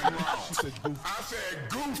hear it wrong. I said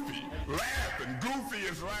goofy, laughing. Goofy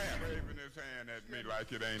is laughing. Waving his hand at me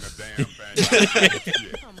like it ain't a damn thing.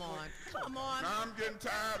 Come on. I'm getting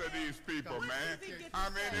tired of these people, man. I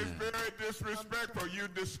mean, it's very disrespectful. You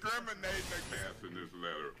discriminating against in this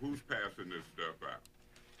letter. Who's passing this stuff out?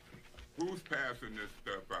 Who's passing this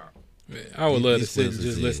stuff out? Man, I would love to sit and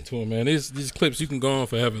just listen to him, man. These clips, you can go on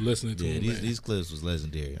forever listening to him. These clips was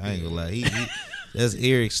legendary. I ain't gonna lie. That's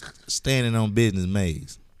Eric standing on business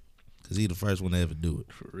Mays, because he the first one to ever do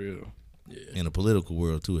it. For real. Yeah. In the political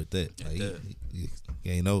world too, at that. Like, he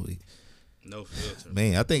ain't no. No filter.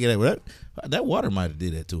 Man, I think that water might have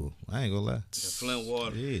did that to him. I ain't gonna lie. Flint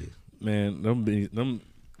water. Yeah. Man, them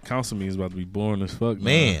council meetings about to be boring as fuck.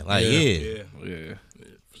 Man, like yeah.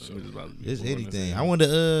 It's anything. I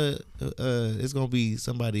wonder. It's gonna be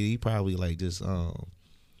somebody he probably like just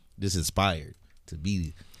inspired to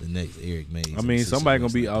be the next Eric Mays. I mean, somebody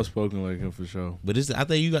gonna be outspoken like him for sure. But I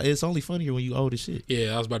think it's only funnier when you old as shit.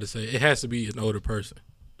 Yeah, I was about to say it has to be an older person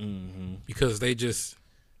because they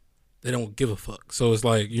don't give a fuck. So it's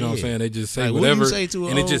like, you know what I'm saying? They just say like, whatever, say to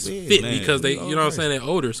and it just fit because they, you know what I'm saying? They're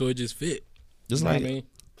older, so it just fit. Just like, what I mean?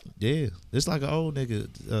 Yeah, it's like an old nigga,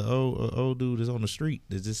 old dude that's on the street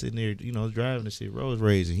that's just sitting there, you know, driving the shit, road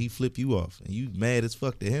rage, and he flip you off, and you mad as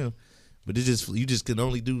fuck to him, but you just can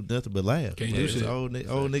only do nothing but laugh. Can't do shit. Old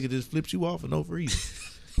nigga just flips you off for no reason.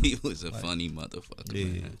 He was a funny motherfucker.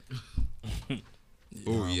 Yeah.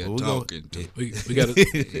 Oh yeah, talking. We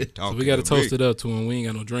gotta toast it up to him. We ain't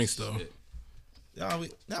got no drinks though. Now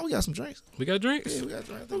we got some drinks. We got drinks. Yeah, we got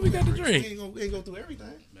drinks. We got the drink. We ain't go through everything.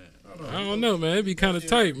 I don't know, man. It be kind of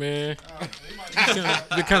tight, man.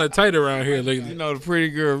 Be kind of tight around here lately. You know, the pretty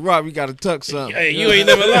girl rock. We got to tuck something. Hey, you ain't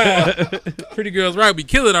never lied. Pretty girls rock be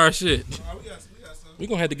killing our shit. We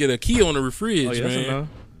gonna have to get a key on the fridge, man.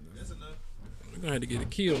 That's enough. We gonna have to get a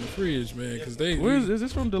key on the fridge, man, because they. Is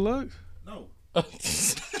this from Deluxe? No.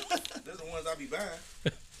 Those are the ones I be buying.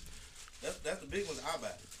 That's the big ones I buy.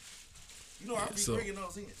 You know, I'll be bringing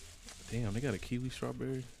those in. Damn, they got a kiwi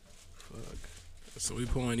strawberry. Fuck. So we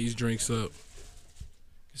pouring these drinks up.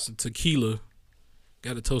 It's some tequila.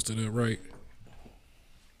 Got to toast it up right.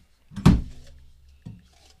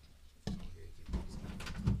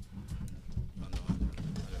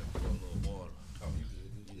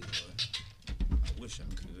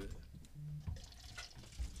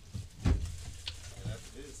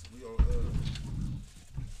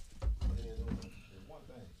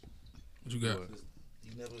 What you got?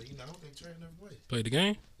 I don't think Trey never played. Play the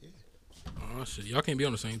game? Yeah. Oh shit, y'all can't be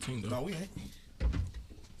on the same team though. No, we ain't.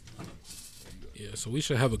 Yeah, so we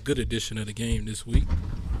should have a good edition of the game this week.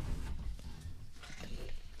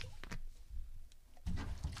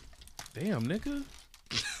 Damn, nigga.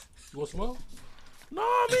 You want some more? No,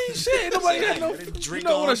 I mean, shit. Ain't nobody got no. Drink You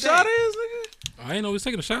know what a all shot day. is, nigga? I ain't know he was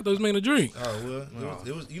taking a shot. Though he was making a drink. Oh well,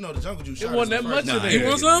 it was you know the jungle juice. It shot wasn't is that the much first- of that. You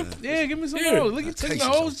want some? Yeah, give me some Here. more. Look, you taking the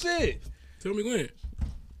taste whole some. shit. Tell me when.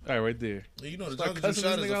 All right, right there. You know the Start jungle juice cussing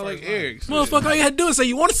shot this is the nigga out first like line. Eric. Motherfucker, all you had to do is say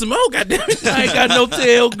you wanted some more. Goddamn it. I ain't got no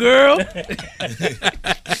tail, girl. Let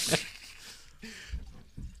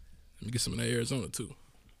me get some of that Arizona too.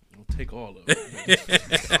 I'll take all of it.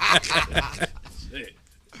 Shit.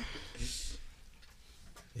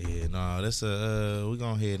 Yeah, no, that's we go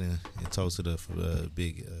ahead and toast it up for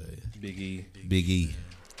Big E. Big E.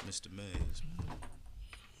 Mr. Mays.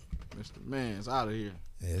 Mr. Man's out of here.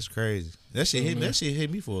 Yeah, it's crazy. That shit hit me. That shit hit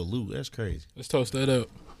me for a loop. That's crazy. Let's toast that up.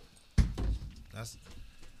 That's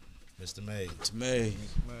Mr. May. Mr. Mays.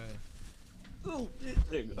 Oh,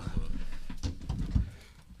 there you go.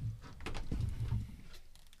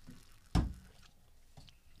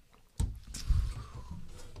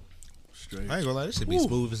 Straight. I ain't gonna lie, this shit be Ooh.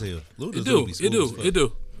 smooth as hell. Luda's It do. be It smooth do. as fuck. It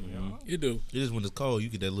do. It do. It just when it's cold, you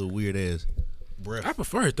get that little weird ass breath. I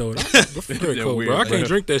prefer it though. I prefer it That cold, weird bro. I can't breath.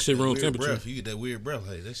 drink that shit room Weird temperature. breath. You get that weird breath.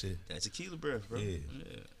 Hey, that shit. That tequila breath, bro. Yeah.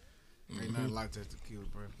 Ain't nothing like that tequila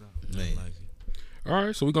breath, though. Man. All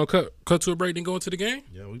right, so we're gonna cut to a break, then go into the game.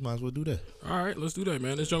 Yeah, we might as well do that. All right, let's do that,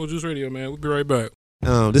 man. It's Jungle Juice Radio, man. We'll be right back.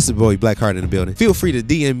 This is boy Blackheart in the building. Feel free to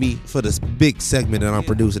DM me for this big segment that I'm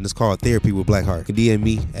producing. It's called Therapy with Blackheart. You can DM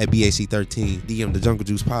me at BAC13. DM the Jungle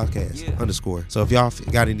Juice Podcast _ So if y'all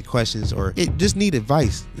got any questions or just need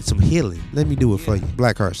advice, some healing, let me do it for you.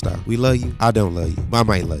 Blackheart style. We love you. I don't love you. I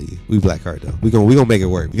might love you. We Blackheart though. We gonna make it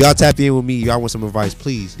work. If y'all tap in with me, y'all want some advice,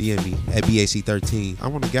 please DM me at BAC13. I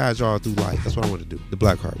want to guide y'all through life. That's what I want to do. The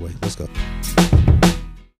Blackheart way. Let's go.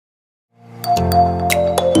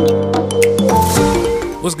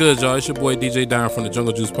 What's good, y'all? It's your boy DJ Don from the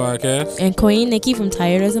Jungle Juice Podcast. And Queen Nikki from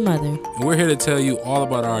Tired as a Mother. And we're here to tell you all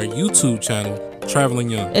about our YouTube channel,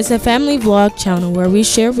 Traveling Young. It's a family vlog channel where we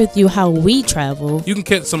share with you how we travel. You can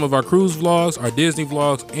catch some of our cruise vlogs, our Disney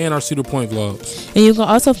vlogs, and our Cedar Point vlogs. And you can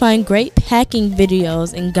also find great packing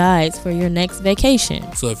videos and guides for your next vacation.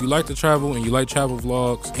 So if you like to travel and you like travel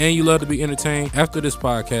vlogs and you love to be entertained, after this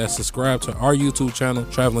podcast, subscribe to our YouTube channel,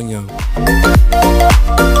 Traveling Young.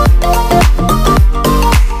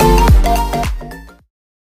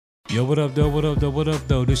 Yo, what up, though? What up, though? What up,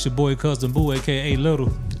 though? This your boy Cousin Boo, aka Little.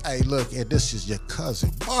 Hey, look, and this is your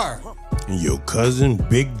cousin Bart. And your cousin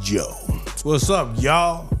Big Joe. What's up,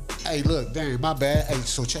 y'all? Hey, look, dang, my bad. Hey,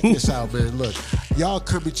 so check this out, man. Look, y'all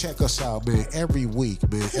come and check us out, man. Every week,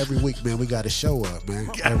 man. Every week, man, we got to show up, man.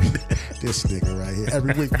 This nigga right here.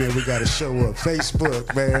 Every week, man, we got to show up.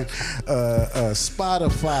 Facebook, man.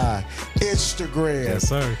 Spotify, Instagram. Yes,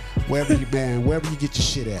 sir. Wherever you get your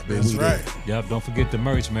shit at, man. That's we right. there. Yup, don't forget the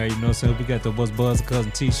merch, man. You know what I'm saying? We got the What's Buzz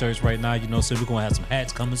Cousin t-shirts right now. You know what I'm saying? We're going to have some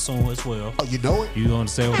hats coming soon as well. Oh, you know it? You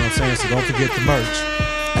understand what I'm saying? So don't forget the merch.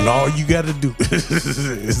 And all you got to do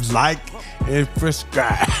is like and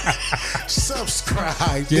subscribe.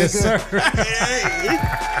 Subscribe, yes, nigga. sir. Hey,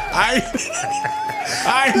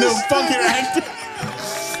 I ain't no fucking actor.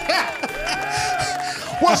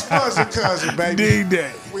 What's buzzing, cousin, baby? Dig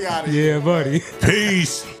that. We out of here. Yeah, buddy.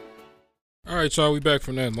 Peace. All right, y'all, we back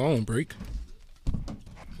from that long break.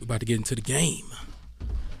 We about to get into the game.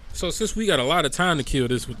 So since we got a lot of time to kill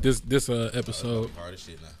this episode, Hard as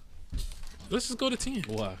shit now. let's just go to 10.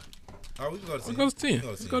 Why? Oh, we can go to 10. Let's go to 10.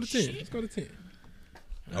 Let's go to 10. Let's go to 10.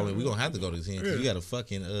 I mean, we're going to have to go to 10 because Yeah. you got a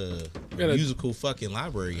fucking got a- musical fucking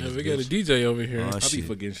library. in Yeah, this we got a bitch. DJ over here. I be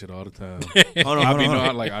forgetting shit all the time. Hold on, hold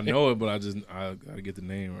on. I know it, but I gotta get the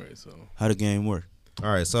name right. So How the game work? All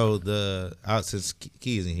right, so since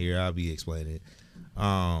Key isn't here, I'll be explaining it.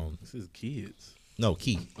 this is kids. No,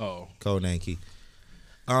 Key. Oh, Code name Key.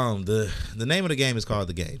 The name of the game is called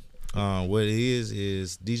The Game. What it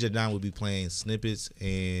is DJ Don will be playing snippets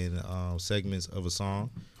and segments of a song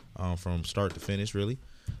from start to finish, really.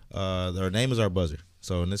 Our name is our buzzer.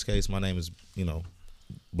 So in this case, my name is,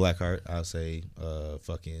 Blackheart. I'll say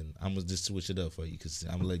I'm gonna just switch it up for you because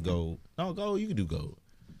I'm gonna let Gold. No, Gold, you can do Gold.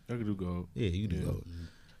 I can do Gold. Yeah, you can do Gold.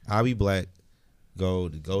 I'll be Black.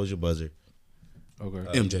 Gold. Gold's your buzzer.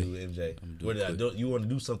 Okay. MJ. What did I do? You want to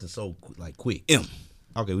do something so quick? M.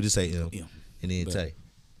 Okay, we just say M. And then Bet. Tay.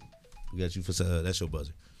 We got you for that's your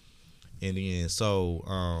buzzer. And then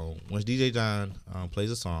once DJ John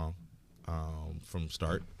plays a song from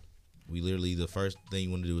start, we literally the first thing you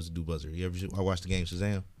want to do is do buzzer. I watched the game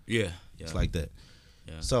Shazam. Yeah. It's like that.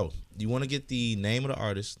 Yeah. So you want to get the name of the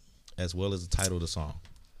artist as well as the title of the song.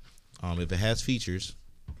 If it has features,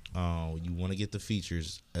 you want to get the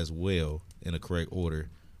features as well in the correct order.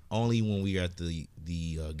 Only when we are at the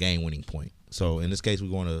game winning point. So in this case, we're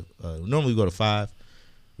going to normally we go to 5.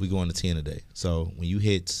 We go on to 10 a day. So when you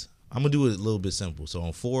hit, I'm gonna do it a little bit simple. So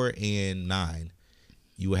on 4 and 9,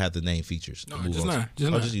 you will have the name features. No, just 9.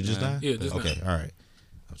 Just 9. Just 9? Yeah, just 9. Okay, all right.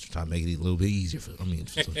 I was trying to make it a little bit easier for.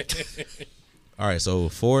 All right. So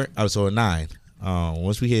 4. So 9.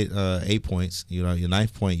 Once we hit 8 points, your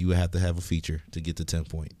 9th point, you would have to have a feature to get to 10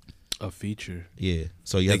 point. A feature. Yeah.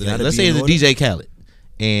 So you have to. Let's say it's a DJ Khaled,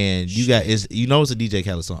 and you got it's a DJ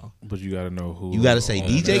Khaled song. But you got to know who. You got to say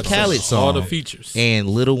DJ Khaled song. All the features. And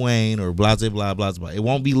Lil Wayne or blah blah blah blah. It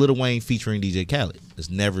won't be Lil Wayne featuring DJ Khaled. It's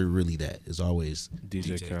never really that. It's always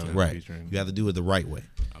DJ Khaled right. featuring. You have to do it the right way.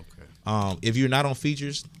 Okay. If you're not on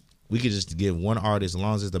features, we could just give one artist, as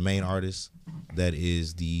long as it's the main artist that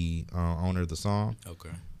is the owner of the song. Okay.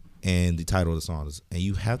 And the title of the song is, and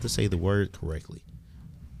you have to say the word correctly.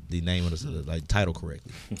 The name of the title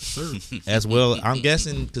correctly. As well, I'm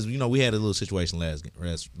guessing because we had a little situation last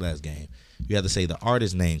game. You have to say the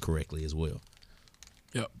artist name correctly as well.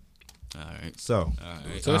 Yep. All right. So,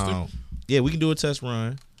 Tester? Yeah, we can do a test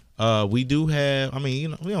run. We do have. I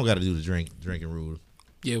mean, we don't got to do the drinking rule.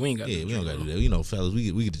 Yeah, we ain't got. Yeah, we don't got to do that. Fellas,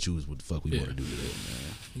 we get to choose what the fuck we want to do today,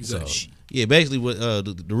 man. Exactly. So, yeah, basically, what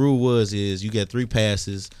the rule is you get 3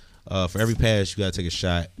 passes. For every pass, you got to take a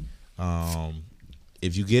shot.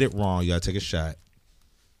 If you get it wrong, you got to take a shot.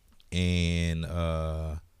 And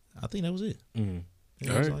I think that was it. Mm-hmm.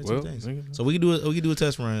 All right. Well, so we can do a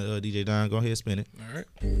test run. DJ Don, go ahead, spin it. All right.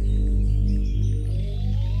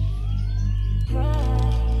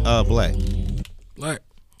 Black.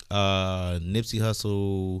 Nipsey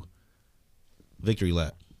Hussle. Victory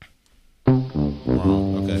lap.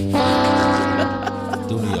 Wrong. Okay.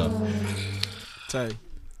 Do me up. Tay.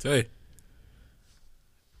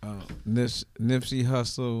 Nipsey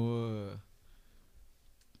Hussle.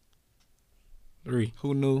 3.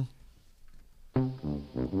 Who knew?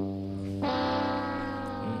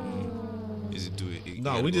 Is it do it?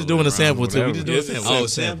 No, we just doing a sample too. We just doing a sample. Oh,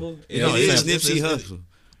 sample. Yeah, It is Nipsey Hussle.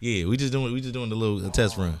 Yeah, we just doing the little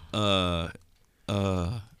test run. I know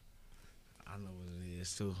what it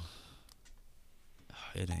is too.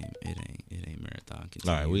 It ain't marathon.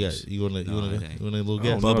 All right, we got you want a little I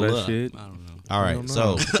guess? don't know that up. shit. I don't know. All right,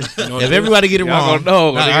 so know if everybody get it Y'all wrong, gonna know.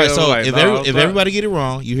 all right. So Like, if everybody get it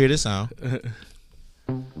wrong, you hear this sound.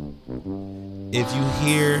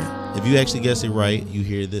 If you actually guess it right, you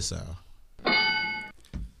hear this sound.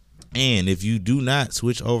 And if you do not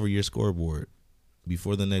switch over your scoreboard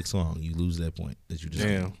before the next song, you lose that point that you just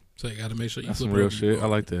Damn. So you got to make sure you That's flip some it real over. shit. I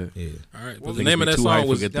like that. Yeah. All right. Well, But the name of that song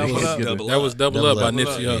was Double Up by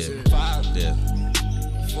Nipsey Hussle. Yeah.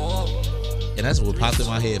 And that's what popped in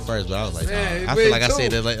my head first, but I was like, Man, I feel like I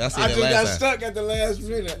said that. I said I that just got last time. stuck at the last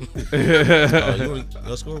minute. Oh, you want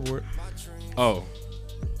your scoreboard? Oh.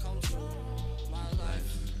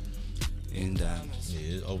 And yeah,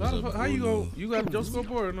 it opens up. How you go? You got your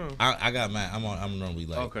scoreboard or no? I got mine. I'm normally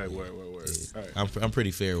like. Okay, word. Yeah. All right. I'm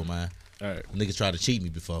pretty fair with mine. All right. Niggas tried to cheat me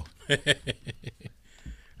before. All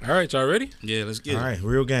right, y'all ready? Yeah, let's get it. All right,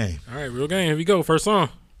 real game. All right, real game. Here we go. First song.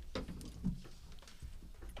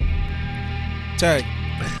 Tay.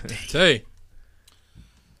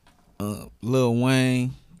 Lil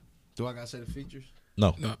Wayne. Do I gotta say the features?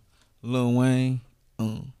 No. Lil Wayne.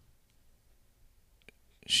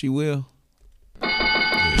 She will. I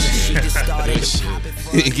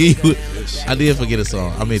did forget a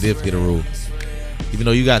song. I did forget a rule. Even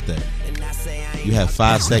though you got that, you have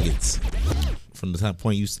 5 seconds from the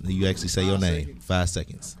point you actually say your name. 5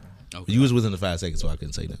 seconds. Okay. You was within the 5 seconds, so I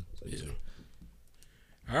couldn't say that. Yeah.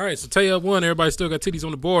 All right, so Tay up 1. Everybody still got titties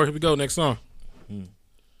on the board. Here we go. Next song.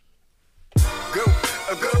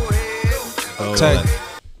 Tay.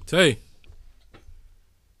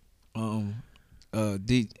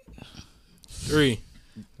 D. 3.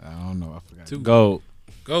 I don't know. I forgot. 2. Gold.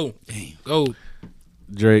 Go. Damn. Gold.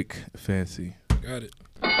 Drake. Fancy. Got it.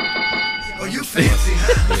 Oh, you fancy,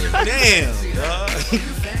 huh? Damn, dog. Oh, you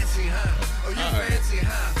fancy, huh?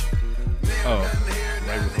 Oh,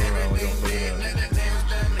 right before I was gonna look it up.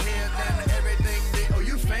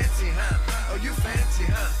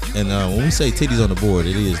 And when we say titties on the board,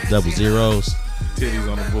 it is double zeros.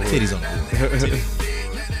 Titties on the board. Titties on the board.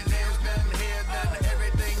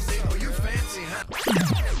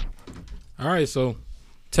 All right, so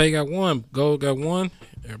Tay got one, Gold got one.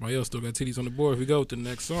 Everybody else still got titties on the board. If we go with the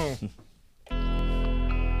next song.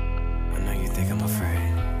 I know you think I'm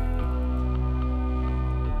afraid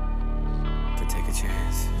to take a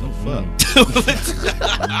chance. Oh, fuck.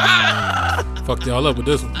 Fucked y'all up with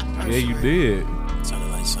this one. Yeah, you did.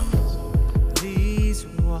 Sounded like something. These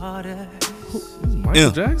waters.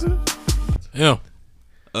 Michael Jackson? Yeah.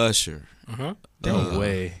 Usher. Uh-huh. No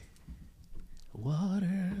way.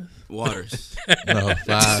 Waters. No,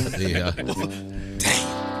 5. Yeah. Dang.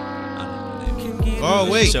 Oh,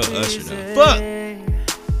 wait. Show Usher though. Fuck.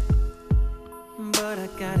 But I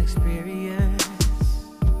got experience.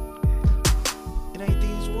 It ain't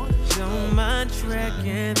these waters. Don't mind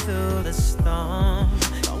trekking through the storm.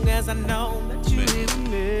 Long as I know that you with me.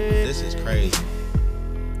 This is crazy.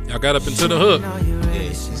 Y'all got up into the hook.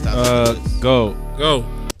 Go. Go.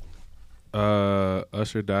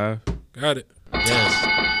 Usher Dive. Got it.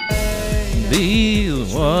 Yes.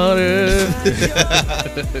 These waters. I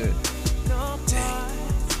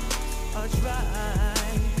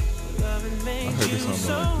heard this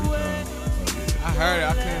song about like 3 times. I heard it.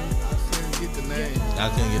 I couldn't get the name. I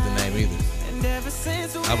couldn't get the name either.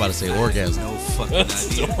 I'm about to say orgasm. No fucking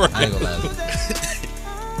idea. I ain't gonna lie.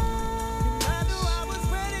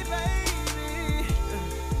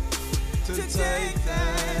 To take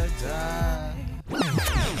that dive.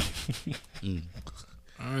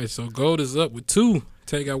 All right, so Gold is up with 2.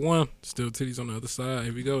 Tay got 1. Still titties on the other side.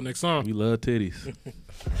 Here we go. Next song. We love titties.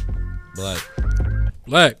 Black.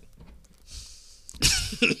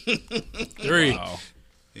 3. Wow.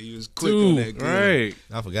 He was quick 2. on that. Right.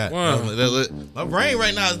 I forgot. 1. My brain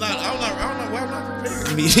right now is not. I don't know why I'm not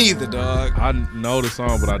prepared. Me neither, dog. I know the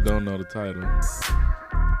song, but I don't know the title.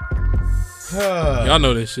 Y'all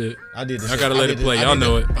know this shit. I did this. I gotta let it play. Y'all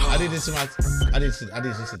know it. I did this to my. I did this to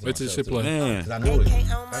Wait till shit play. Man, I knew it.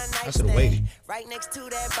 I should have waited.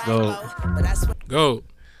 Go.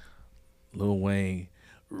 Lil Wayne,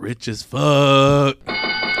 rich as fuck.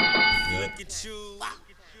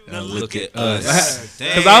 Now look at us.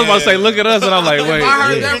 Because I was about to say, look at us, and I'm like, wait.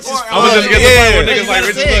 I heard that part. I was just getting the part where niggas like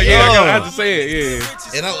rich as fuck. Yeah, I have to say it.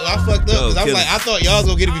 Yeah. And I fucked up because I was like, I thought y'all was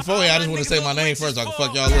gonna get it before. I just want to say my name first so I can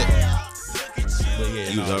fuck y'all up. But yeah,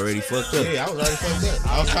 You was already fucked up. Yeah, I was already fucked up.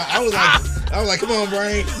 I was like, come on,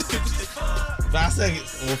 brain. 5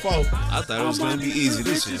 seconds or 4. I thought it was gonna be easy.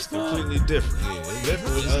 This is completely different. Yeah, it's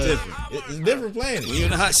different. It's different. It's different playing. When you're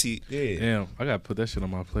in the hot seat. Yeah. Damn, I gotta put that shit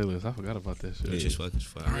on my playlist. I forgot about that shit. It's just fucking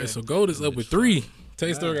fire. All right, so Gold is up with 3.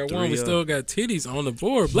 Tay still got 1. We still got titties on the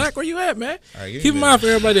board. Black, where you at, man? Right, Keep in mind for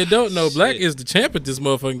everybody that don't know, Black is the champ at this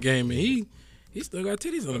motherfucking game, and he still got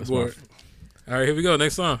titties on the board. All right, here we go.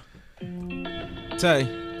 Next song. Tay.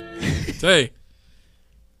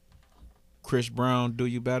 Chris Brown, Do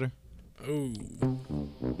You Better? Ooh.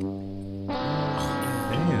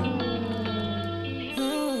 Damn.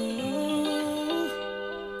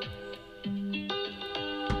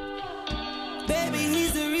 Baby,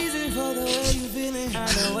 he's the reason for the way you feeling. I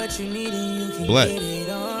know what you need and you can Black. get it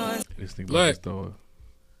on. This thing Black.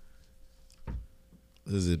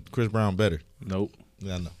 Is it Chris Brown better? Nope.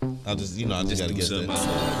 Yeah, I know. I just gotta guess that.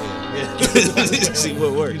 See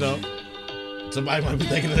what works. You know, somebody might be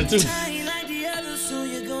thinking that too. Soon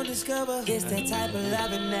you're gonna discover it's that type of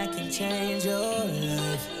loving that can change your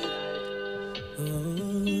life.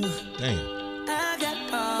 Ooh. Damn. I got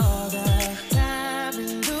all the time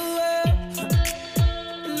in the world.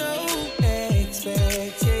 No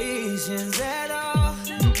expectations at all.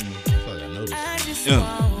 I just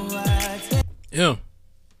want what's Yeah.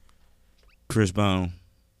 Chris Brown.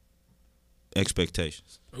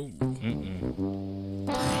 Expectations. Ooh.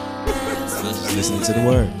 Listening to the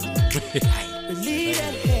word. Believe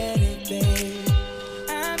that headache, babe.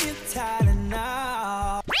 I'm your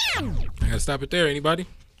Tylenol. I gotta stop it there. Anybody?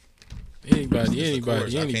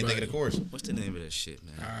 Anybody? I can't think of the chorus. What's the name of that shit,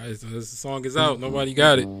 man? All right, so this song is out. Nobody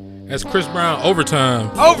got it. That's Chris Brown,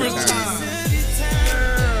 Overtime.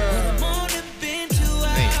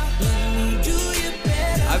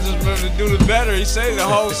 I just remember to do the better. He sang the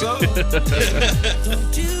whole song.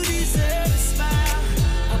 Don't you deserve a smile?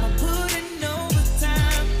 I'ma put in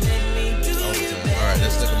overtime. Let me do you better. All right,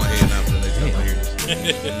 that's stuck in my head now for the next time I hear this.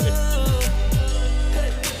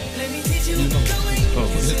 Let me teach you the way you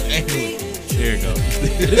There you go.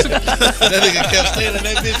 That nigga kept standing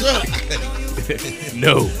that bitch up.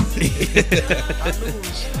 No.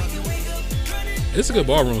 It's a good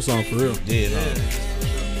ballroom song for real. Yeah, no.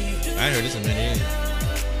 I ain't heard this in many years.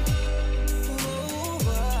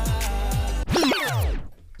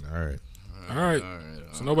 All right.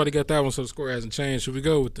 So nobody got that one, so the score hasn't changed. Should we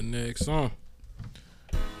go with the next song?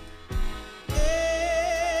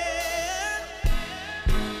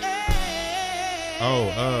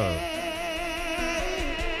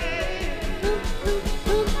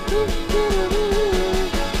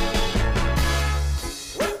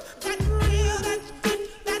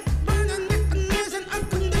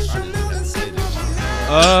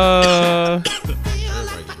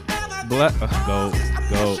 Black.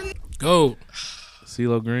 Go.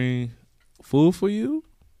 CeeLo Green. Fool for you.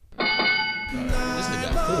 This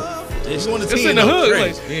nigga got four. It's on the in team, the though. hook.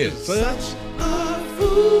 Crazy. Like, Yeah. Such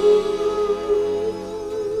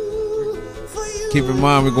Keep in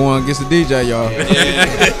mind we're going against the DJ, y'all.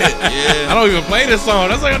 Yeah. I don't even play this song.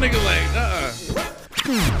 That's like a nigga like,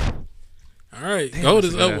 All right, Damn, Gold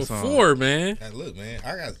that's is a up good with song. 4, man. Hey, look, man,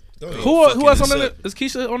 I got. Who else on that? Is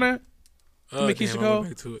Keisha on that? I mean, Keisha damn, Cole? I went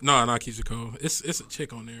back to it. No, not Keisha Cole. It's a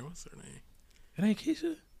chick on there. What's her name? It ain't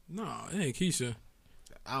Keisha? No, it ain't Keisha.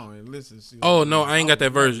 I don't even listen to Oh no, I ain't got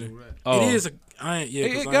that version. Oh. It is. I ain't. Yeah,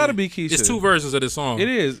 'cause It I gotta ain't- be Keisha. It's 2 versions of this song. It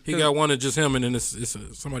is, He 'cause- got one of just him, and then it's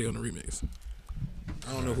somebody on the remix.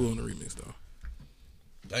 I don't know who on the remix though.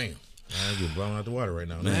 Damn. I'm getting blown out the water right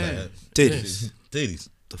now. Man. Titties. Titties.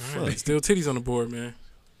 The All right, still titties on the board, man.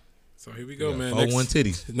 So here we go, Yeah, man. 4-1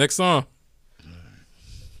 titties. Next song.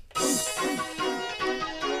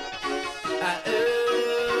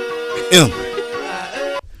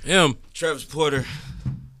 M. Travis Porter.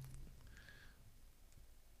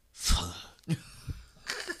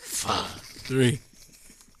 Fuck. 3,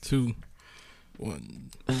 2, 1.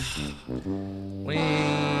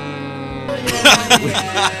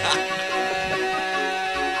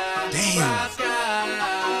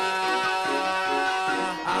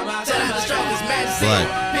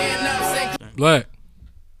 Black.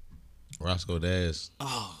 Roscoe Dash.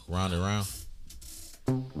 Round and round.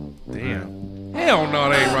 Damn. Hell no,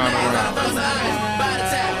 they ain't round and round.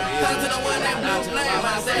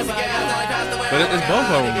 But it's both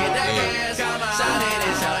of them.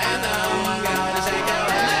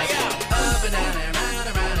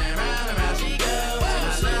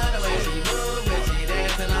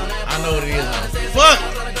 I know what it is now. Fuck!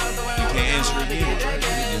 You can't answer again.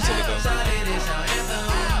 Until it goes.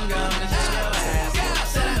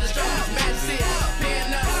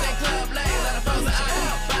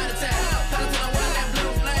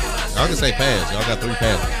 Y'all can say pass. Y'all got 3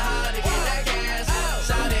 passes.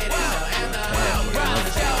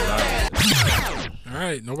 All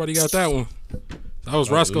right, nobody got that one. That was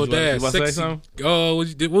Oh, Roscoe was you Dash. about to say Sexy. something? Oh, what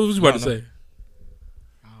was you about to say?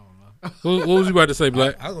 I don't know. What was you about to say,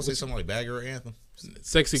 Black? I was gonna say something like Bagger or Anthem.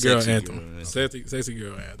 Sexy girl Sexy anthem. girl anthem. Sexy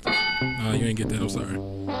girl anthem. No, you ain't get that. I'm sorry.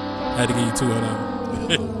 I had to give you 2 on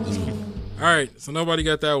that one. All right, so nobody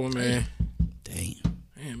got that one, man. Damn.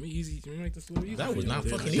 Damn, easy. Can we make this a little easy? That was not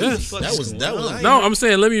fucking Yeah. easy. That was. No, I'm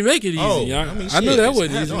saying let me make it easy. Oh, I, I mean, I know shit. that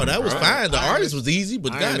wasn't easy. No, that was fine. The artist was easy,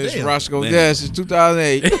 but I ain't listened to goddamn. Roscoe Man. Dash since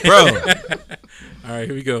 2008, bro. All right,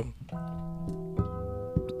 here we go.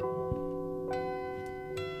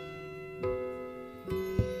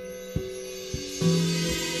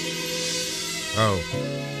 Oh,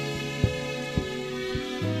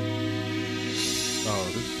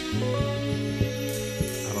 This.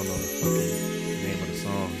 I don't know the fucking name of the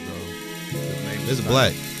song, though. The name this is not-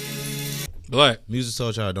 Black. Black. Music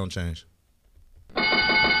told y'all don't change.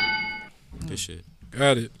 Good shit.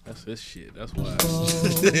 Got it. That's his shit. That's why.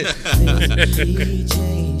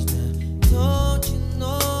 Don't you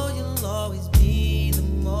know you'll always be the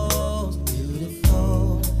most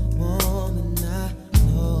beautiful woman I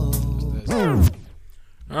know?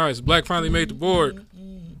 All right, so Black finally made the board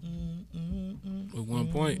with 1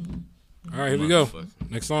 point. All right, here we go.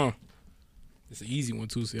 Next song. It's an easy one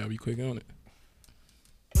too, so y'all be quick on it.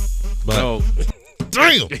 No.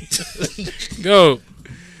 Damn. Go.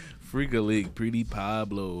 Freaka League, Pretty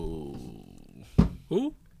Pablo.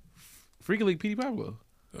 Who? Freaka League, Pretty Pablo.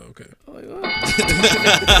 Oh, okay.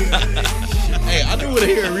 Hey, I do want to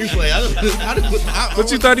hear a replay. What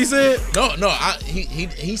you thought he said? No.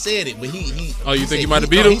 He said it, but he. Oh, you think said- he might have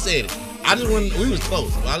beat him? He said it. I just want. We was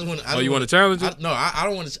close. I just want. Oh, you want to challenge it? No, I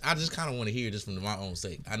don't want to. I just kind of want to hear this from my own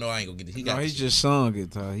sake. I know I ain't gonna get it. He got. No, he this shit. just sung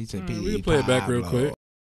it. He said, We can play it back real quick.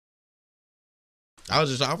 I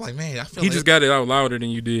was like, man, I feel He like just got it out louder than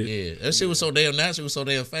you did. Yeah, that shit was so damn natural. It was so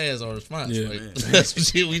damn fast. Our response. Yeah. Like, that's some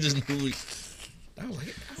shit we just knew. I was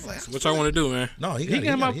like, What y'all want to do, man? no, he He got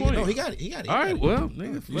got my it. point. No, he got it. He got it. All right, well,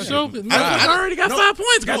 nigga. You fuck sure? it. I already got 5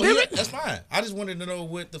 points. No, Goddamn it! that's fine. I just wanted to know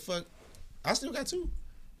what the fuck. I still got 2.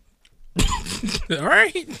 All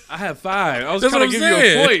right. I have 5. I was That's trying what to I'm give you a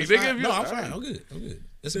saying. point. They give you No, I'm fine. I'm good.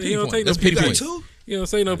 That's a You pity don't point. take no That's pity PPs. point. You don't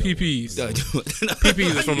say no PPs.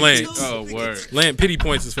 PPs is from Lance. Oh, word. Lance pity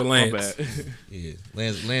points is for Lance. My bad. Yeah,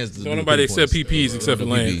 Lance. Don't nobody accept PPs except for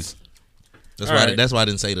Lance. That's All why. right. That's why I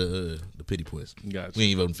didn't say the pity points. Gotcha.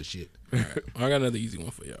 We ain't voting for shit. All right. I got another easy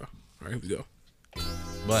one for y'all. All right, here we go.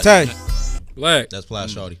 But Tay. Black. That's Fly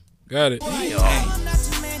Shorty. Got it.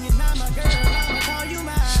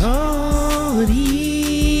 Shorty.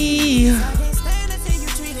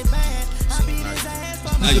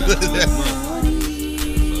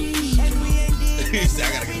 I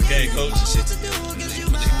gotta get the game coach and shit together. Put the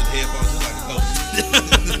headphones just like a coach.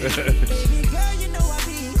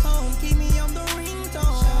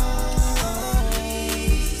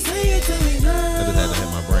 I just had to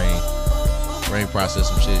have my brain process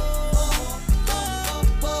some shit.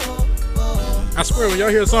 I swear, when y'all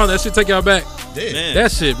hear a song, that shit take y'all back. Yeah. Man. That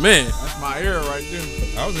shit, man. That's my era right there.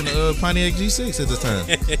 I was in the Pontiac G6 at the time.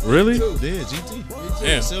 Really? Yeah, GT.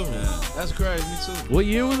 Damn. Silver. That's crazy, me too. What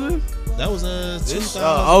year was this? That was This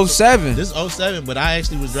 2000. 07. This 07, but I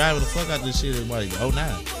actually was driving the fuck out of this shit in like 09.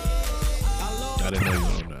 I didn't know you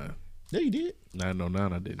were 09. Yeah, you did.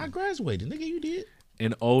 909, I didn't. I graduated, nigga. You did.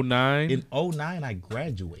 In 09? In 09, I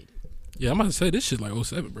graduated. Yeah, I'm about to say this shit like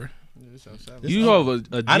 07, bro. You have a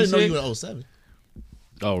G6? I didn't know you were in 07.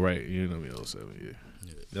 Oh, right. You know me in 07, yeah.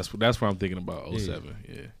 That's what I'm thinking about, 07,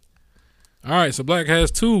 yeah. All right, so Black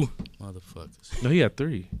has 2. Motherfuckers. No, he had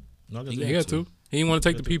 3. No, He got 2. He didn't want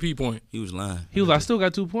to take the PP point. He was lying. He was I still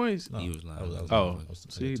got 2 points? He was lying. Oh,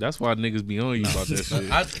 see, that's why niggas be on you about that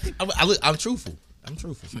shit. I'm truthful. I'm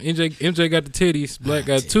truthful. So MJ got the titties. Black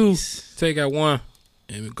got 2. Tay got 1.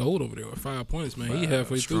 And Gold over there with 5 points, man. He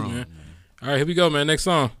halfway through, man. All right, here we go, man. Next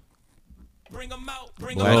song. Bring them out.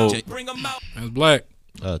 Black. Bring them out. That's Black.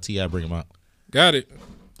 T.I. bring him out. Got it.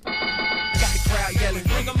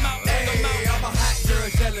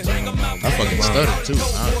 I fucking stuttered too.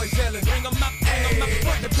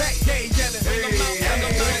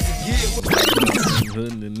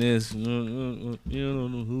 Hooding and this, you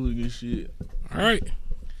don't know hooligan shit. All right.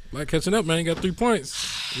 Black catching up, man. You got 3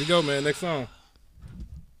 points. Here we go, man. Next song.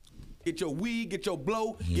 Get your weed, get your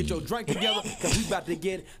blow, get your drink together, cause we about to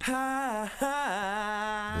get high.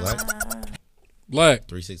 Black.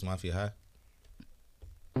 3-6 Mafia High.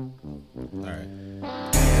 All right.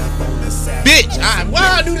 Bitch, why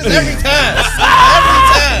I do this every time?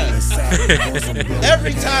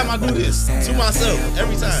 Every time I do this to myself.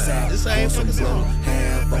 Every time. This same fucking song.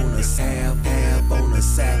 Half on the sack, half on the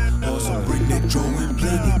sack. Also bring that drum and play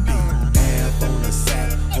the beat. Half on the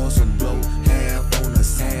sack, also blow. Half on the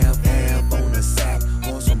sack, half on the sack.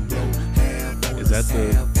 Also blow. Half on the Is that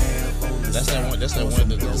the? That's that one. That's that one.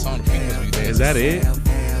 The song the Penguins we did. Is that it? I'm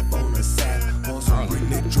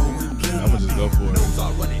gonna just go for it.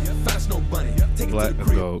 Black,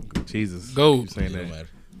 let's go. Jesus. Go. You saying that?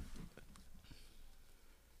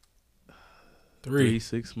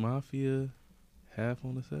 3-6 Mafia, half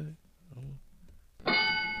on the side.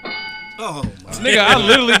 Oh, my Nigga, I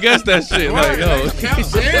literally guessed that shit. Like, yo. I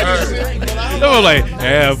was like,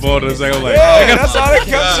 half on the side. I'm like, yeah, that's all they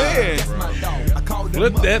kept saying.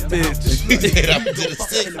 Flip that bitch.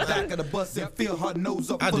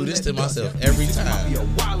 I do this to myself every time.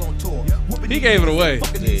 He gave it away.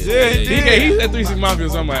 Yeah, he said 3-6 Mafia,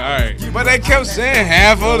 so I'm like, all right. But they kept saying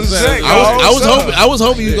half on the same. I was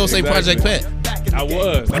hoping you was gonna say Project Pat. I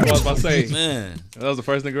was. That's what I was about to say. Man. That was the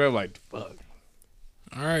first nigga I'm like, fuck.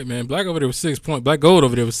 All right, man. Black over there with 6 points. Black Gold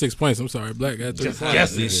over there with 6 points. I'm sorry. Black got 3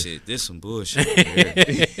 points. This shit. This some bullshit.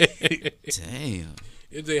 Damn.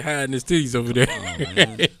 MJ hiding his titties over there. Oh, All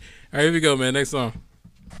right, here we go, man. Next song.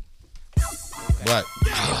 Black.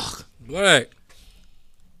 Black.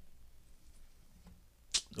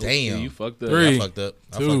 Damn. You fucked up. 3, I fucked up.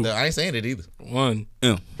 2, I ain't saying it either. 1.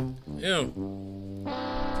 M.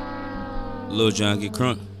 Lil Jon get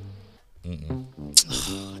crunk.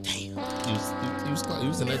 Oh, damn. You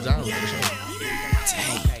was in that genre for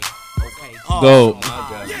sure. Go.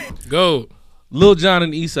 Go. Lil Jon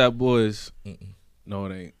and Eastside Boys. No,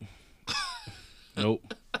 it ain't.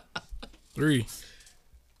 Nope. 3,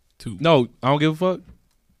 2. No, I don't give a fuck.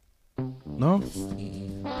 No. We don't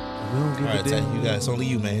give All right, a damn. you got it's only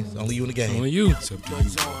you, man. It's only you in the game. Only you. Young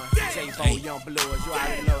Blues, you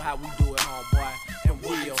already know how we do it, homeboy. And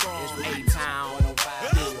Will, it's A-Town.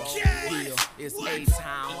 Will, it's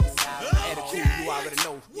A-Town. Attitude, you already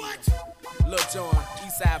know. Lil Jon,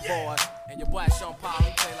 Eastside Boys, and your boy Sean Paul. Let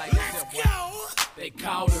me tell you like this here, boy. They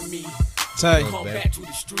calling me. Tay. Come back to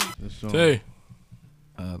the street. Tay.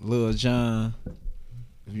 Lil Jon.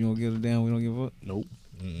 If you don't give a damn, we don't give up. Nope.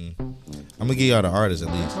 I'm gonna give y'all the artist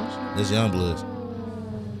at least. This Youngbloods.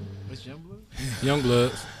 What's Youngbloods?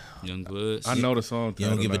 Youngbloods. Youngbloods. I know the song. You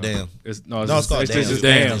don't give a damn. It's called Damn. It's just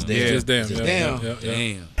damn. It's Yeah, it's just damn. It's just Yeah, damn. yeah, yeah.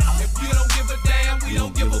 Damn. If you don't give a damn, we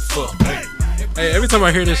don't give a fuck. Hey, every time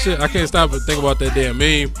I hear this shit, I can't stop but think about that damn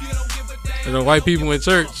meme. And the white people in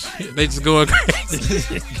church, they just going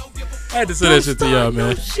crazy. I had to say that shit to y'all,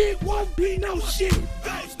 man. Shit won't be no shit.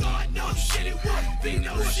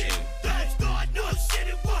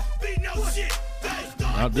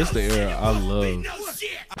 Now, this the era I love.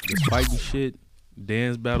 This fighting shit,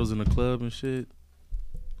 dance battles in the club and shit.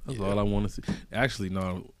 That's all I want to see. Actually,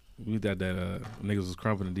 no, we got that niggas was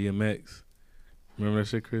crumping the DMX. Remember that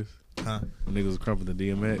shit, Chris? Huh? Niggas was crumping the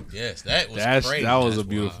DMX. Yes, that was crazy. That was That's a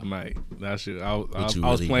beautiful wild. night. That shit. I was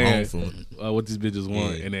really playing want what these bitches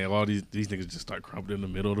want, Yeah. and then all these niggas just start crumping in the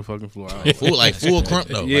middle of the fucking floor. Full crump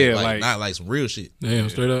though. Yeah, like not like some real shit. Damn,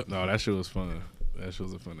 straight up. No, that shit was fun. That shit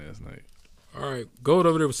was a fun ass night. All right, Gold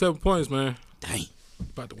over there with 7 points, man. Dang.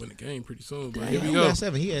 About to win the game pretty soon, but Damn, here we you go. got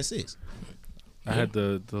 7. He had 6. I had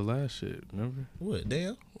the last shit. Remember? What?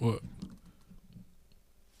 Damn. What?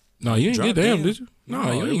 No, you didn't get damn, did you? No, you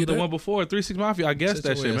it didn't was get the that. one before 3 6 Mafia. I guessed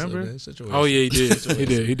that shit. Remember? Oh yeah, he did.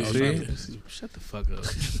 He did. See? Shut the fuck up.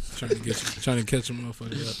 trying to catch a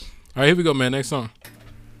motherfucker up. All right, here we go, man. Next song.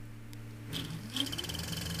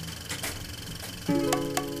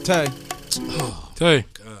 Tay. Tay.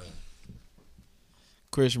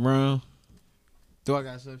 Chris Brown. Do I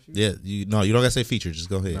gotta say feature? Yeah, you don't gotta say feature. Just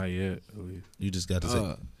go ahead. Not yet. You just got to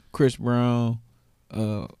say Chris Brown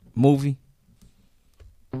movie.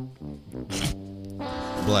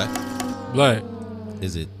 Black.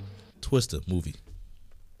 Is it Twister movie?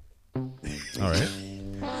 All right.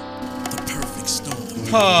 The perfect storm.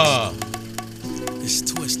 Ha. It's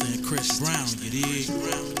Twister and Chris Brown, you dig?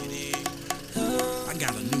 I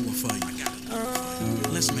got a new one for you.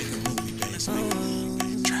 Let's make a movie, baby.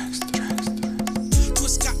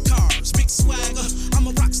 Twist got cars, big swagger. I'm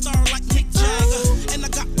a rock star like Mick Jagger. And I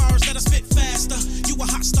got bars that I spit faster. You a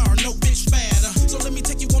hot star, no bitch fatter. So let me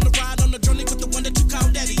take you on the ride on the journey with the one that you call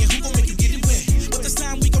daddy. And who gon' make you get it wet? But this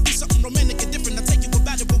time we gon' do something romantic and different. I take you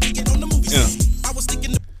about it when we get on the movie scene. I was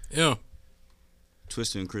thinking. Yeah.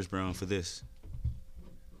 Twister and Chris Brown for this.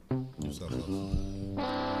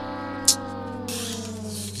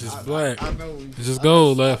 Just black. It's just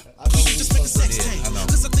gold left.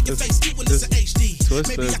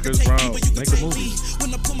 Twister and Chris Brown make a movie.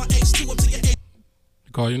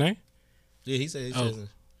 You call your name? Yeah, he said.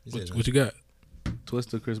 What you got?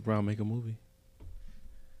 Twister, Chris Brown make a movie.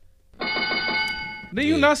 Did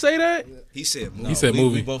you not say that? He said movie. He said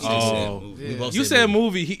movie. We both said movie. We both You said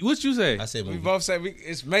movie. What you say? I said movie. We both said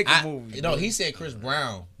it's make a movie. No, he said Chris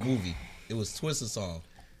Brown movie. It was Twister song.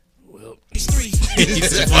 Well, he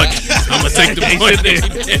said, "Fuck it. I'm gonna take the point."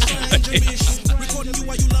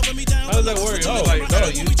 How does that work? No, no,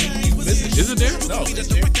 you missed it. Is it there? No, it's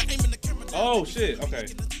there. Oh shit. Okay.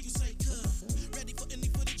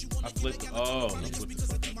 I flipped. Oh.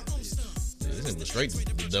 This is straight 0-0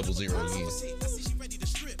 again.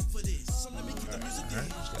 All right.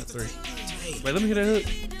 Got 3. Wait, let me hear that hook.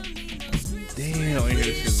 Damn, I ain't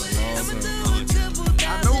hear this shit in a long time. I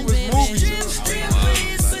know it was movies.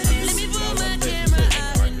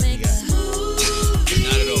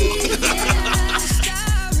 Not at all.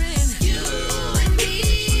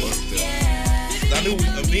 I knew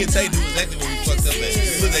me and Tay knew exactly where we fucked up at. We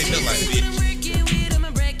looked at each other like, bitch.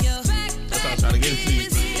 That's how I'm trying to get it to you.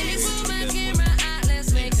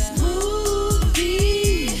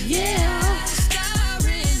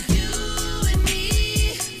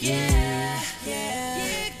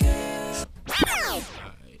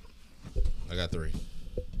 I got 3.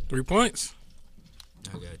 3 points.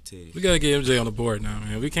 I got titties. We gotta get MJ on the board now,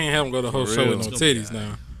 man. We can't have him go the whole show with no titties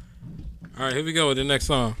now. All right, here we go with the next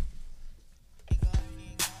song.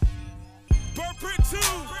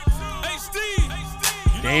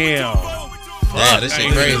 Damn. Yeah, this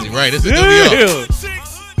shit crazy, right? This is New York.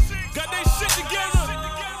 Got that shit together.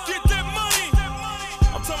 Get that money.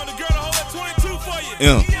 I'm telling the girl to hold that 22 for you.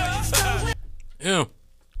 Yeah.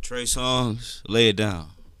 Trey Songz, lay it down.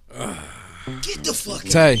 Get the fuck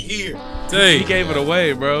Tay. out of here. Tay. He gave it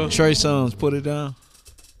away, bro. Trey Songz, put it down.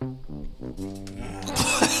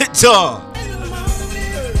 Dog.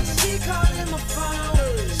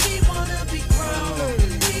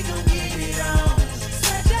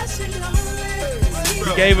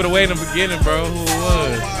 He gave it away in the beginning, bro. Who it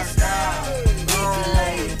was?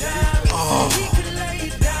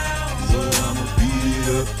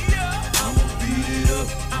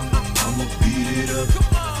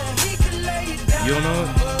 You don't know it?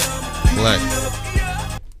 Black.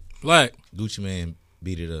 Black. Gucci Man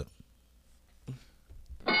Beat it up.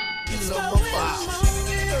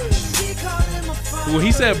 When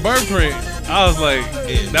he said bird print, I was like,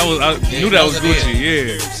 I knew that was Gucci.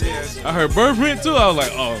 Yeah, I heard bird print too. I was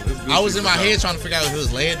like, oh, it's Gucci. I was in my head trying to figure out if it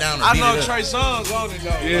was lay it down or I beat know it up. Trey Songz on it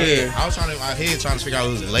though. Yeah, I was trying to figure out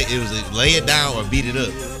if it was lay it down or beat it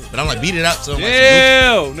up. But I'm like, beat it up. So I'm like,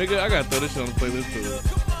 damn, nigga, I gotta throw this shit on the playlist too.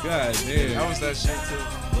 God damn, That was that shit too.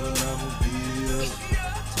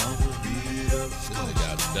 this nigga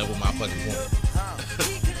got double my fucking point.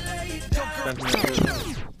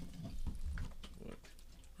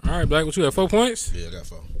 All right, Black, what you got? 4 points? Yeah, I got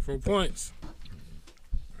 4. 4 points.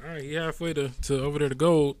 All right, he halfway to over there to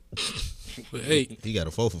gold with 8. He got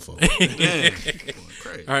a 4 for 4. All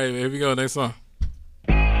right, man, here we go. Next song.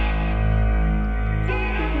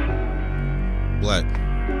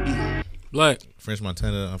 Black. French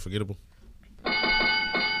Montana, Unforgettable.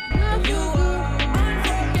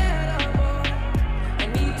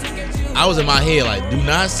 I was in my head like, do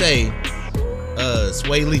not say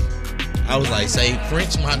Sway Lee. I was like, say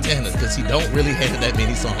French Montana because he don't really have that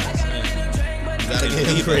many songs. You gotta give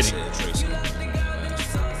him credit.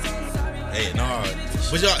 Hey, no,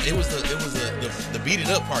 but y'all, it was the beat it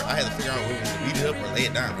up part. I had to figure out whether it was the beat it up or lay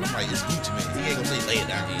it down. But I'm like, it's Gucci, man. He ain't gonna say lay it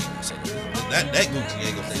down. That Gucci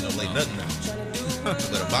ain't gonna say no lay nothing down.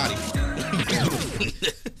 But a body.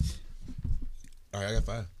 All right, I got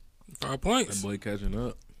 5. 5 points. That boy catching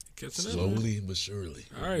up. Slowly but surely.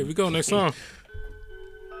 All right, we go. Next song.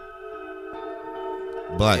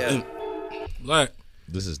 Black.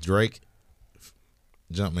 This is Drake.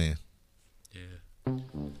 Jumpman. Yeah.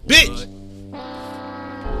 Bitch.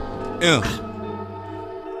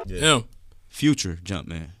 M. Future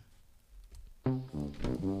Jumpman.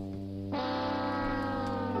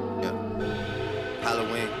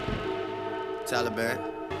 Halloween. Taliban.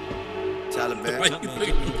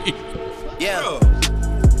 Yeah.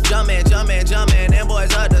 Jumpman. Them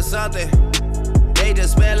boys up to something. They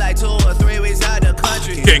just spent like 2 or 3 weeks out the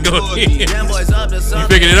country. Can't go in. Them boys up to something. You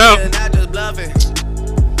figured it out. Not just bluffing.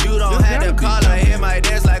 You don't have to call her in my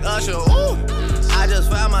dance like Usher. Ooh. I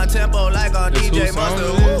just found my tempo like on DJ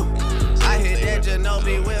Mustard. Ooh. I hit that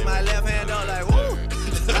Ginobili with my left hand though like woo.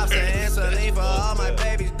 Lobster and saline for all my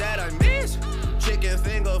babies that I miss. Chicken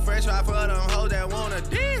finger, french fry for them hoes that wanna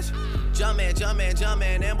dish.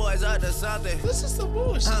 Jumpman, them boys up to something. This is some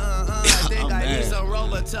bullshit. I think I need some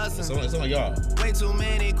Robitussin. Some of y'all. Way too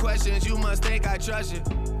many questions, you must think I trust you.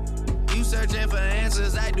 You searching for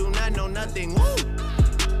answers, I do not know nothing. Woo!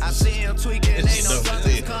 I see him tweaking, ain't no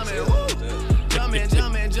something's coming. Woo! Jumpin',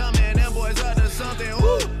 them boys up to something.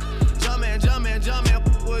 Woo! Jumpin',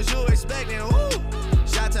 what you expecting? Woo!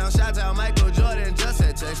 Shout out, Michael Jordan just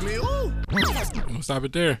said text me. Woo! I'm gonna stop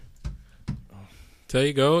it there. There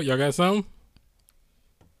you go. Y'all got something?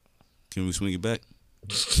 Can we swing it back?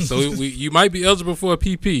 So you might be eligible for a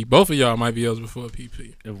PP. Both of y'all might be eligible for a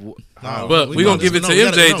PP. But we're gonna give it to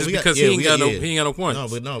MJ because he ain't got no points.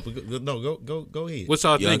 Go ahead. What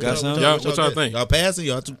y'all think? What y'all think? Y'all passing?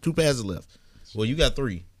 Y'all two passes left. Well, you got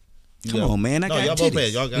 3. Come on, man. I got y'all both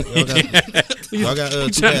passed. Y'all got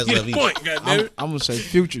 2 passes left each. I'm gonna say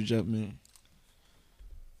Future Jumpman.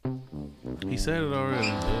 He said it already.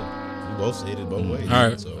 You both said it both ways. All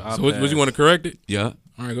right. So what you want to correct it? Yeah.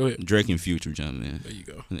 All right, go ahead. Drake and Future Jumpman. There you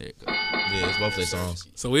go. There you go. Yeah, it's both their songs.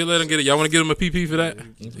 So we let him get it. Y'all want to give him a PP for that?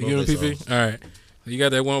 You give him a PP? songs. All right. You got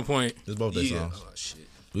that 1 point. It's both their songs. Oh, shit.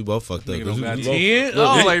 We both fucked up. Nigga got We 10? both-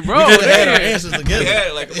 Oh, like, bro, we could have had our man. answers together.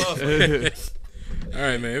 Yeah, like a motherfucker. All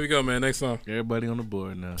right, man. Here we go, man. Next song. Everybody on the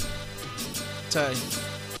board now.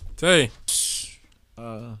 Tay.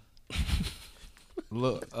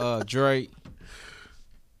 Look, Drake.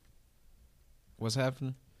 What's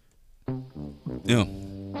happening? Yeah.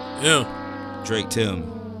 Drake, tell me.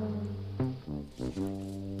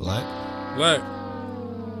 Black.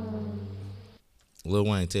 Lil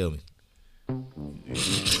Wayne, tell me.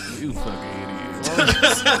 You fucking idiot.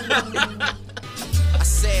 I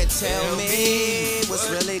said, tell me what's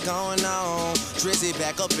really going on. Drizzy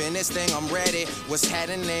back up in this thing, I'm ready. What's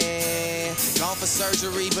happening? Gone for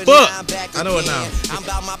surgery, but now I'm back again. I know it now. I'm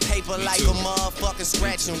about my paper like a motherfucking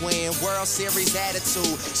scratch and win. World Series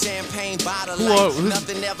attitude, champagne bottle life.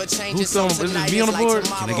 Nothing ever changes. So tonight is like tomorrow.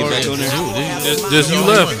 Can I get back on there? Just you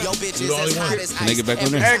left. Your bitch You the only one. Can I get back on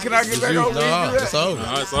there? Hey, can I get back over No, here? it's over.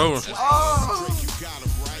 No, it's over.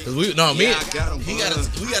 Cause we gotta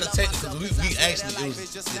take because we actually it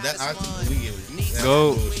was that I think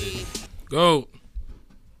we Go.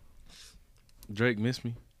 Drake missed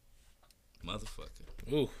me. Motherfucker.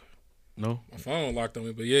 Ooh. No. My phone locked on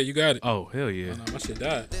me, but yeah, you got it. Oh, hell yeah. Oh, no, my shit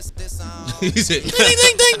died. He said ding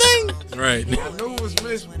ding ding ding. Right. I knew it was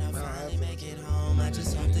missing.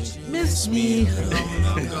 Miss me.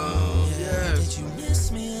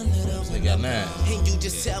 They got 9. And you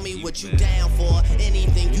just tell me what you down for.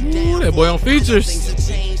 Anything you down That boy on for. features. Things have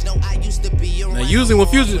changed. No, I used to be around. Now, usually when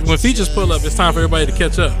features pull up, it's time for everybody to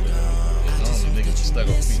catch up. Niggas stuck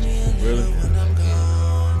on features. Really?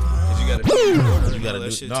 You gotta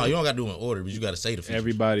do. No, you don't gotta do it in order, but you gotta say the features.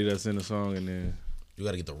 Everybody that's in the song, and then you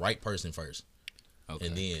gotta get the right person first,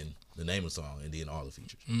 and then the name of the song, and then all the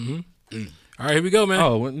features. Mm-hmm. All right, here we go, man.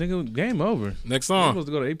 Oh, well, nigga, game over. Next song. We're supposed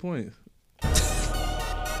to go to 8 points.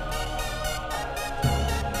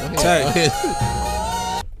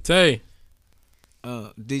 Tay.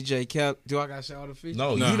 DJ Cal. Do I gotta say all the features?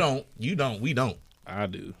 No, you don't. You don't. We don't. I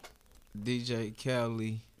do. DJ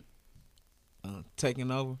Khaled.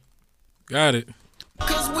 Taking over. Got it.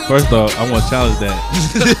 First off, I want to challenge that.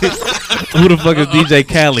 Who the fuck is DJ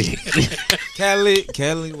Khaled?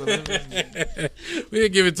 Khaled, whatever. We'll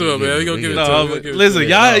give it to him, man. We gonna give it to him. Listen,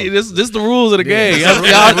 y'all, this the rules of the game. Y'all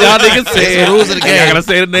niggas say the rules of the game. I gotta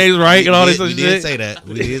say the names right and all this shit. We did say that.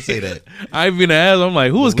 We did say that. I ain't been asked. I'm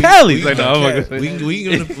like, who is Khaled? Like, no, we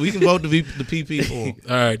can vote the PP for him.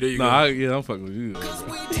 All right, there you go. I'm fucking with you.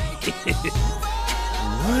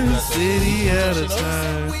 One city at a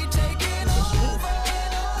time.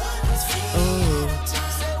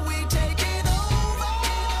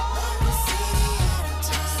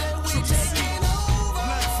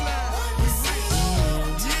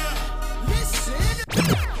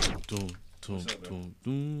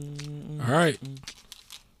 All right.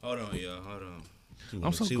 Hold on, y'all. Hold on.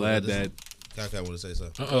 I'm so glad that Kaka want to say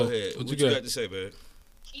something. Go ahead. What you got to say, babe?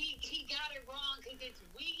 He got it wrong because it's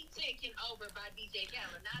we taking over by DJ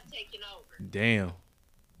Khaled, not taking over. Damn.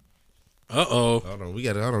 Hold on. We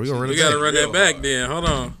gotta run it. We gotta run that back then. Hold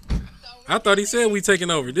on. I thought he said we taking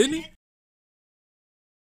over, didn't he?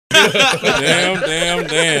 damn.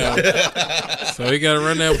 So we gotta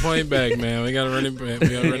run that point back, man. We gotta run it back.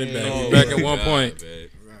 We back at 1 point.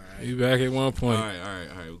 We back at 1 point. All right.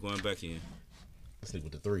 We're going back in. Let's stick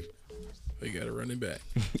with the 3. We gotta run it back.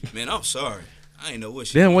 Man, I'm sorry. I ain't know what.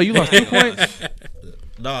 Damn, what, you lost 2 points?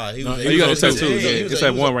 Nah, he No, was. you got to 2. It's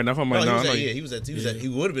at 1 right now. He was at 2. He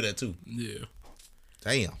would have been at 2. Yeah.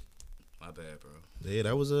 Damn. My bad, bro. Yeah,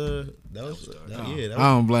 that was I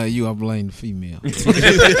don't blame you. I blame the female.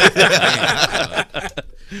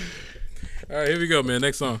 All right, here we go, man.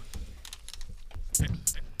 Next song.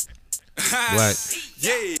 Black.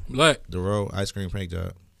 Yeah. Black. The Road Ice Cream Paint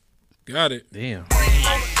Job. Got it. Damn.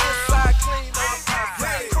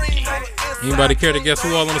 Anybody care to guess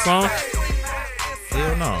who all on the song?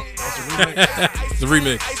 Hell no. It's a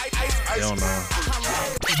remix. Hell no.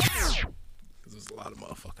 There's a lot of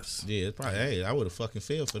motherfuckers. Yeah, it's probably. Hey, I would have fucking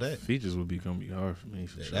failed for that. Features would be gonna be hard for me.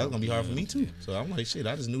 For sure. That was gonna be hard for me too. So I'm like, shit.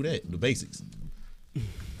 I just knew that the basics.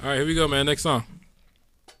 All right, here we go, man. Next song.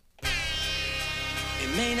 It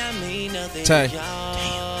may not mean nothing. Tay.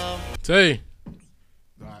 Tay.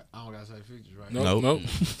 All right, I don't gotta say features, right? Nope.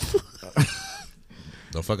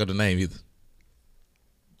 Don't fuck up the name either.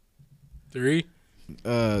 3.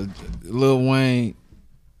 Lil Wayne.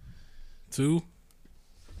 2.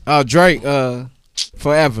 Drake.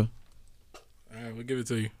 Forever. All right, we'll give it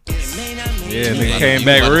to you. Yeah, nigga came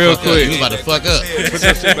back real quick. You about to fuck up. Put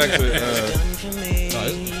that shit back to.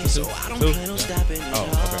 2. Oh,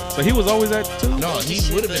 okay. So he was always at 2. No, he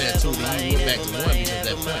would have been at 2. Then he went back to 1 because of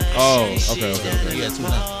that point. Oh, okay. He had 2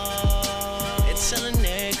 now. It's selling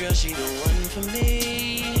that girl, she the one for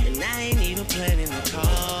me, and I ain't even planning the call.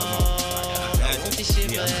 I want this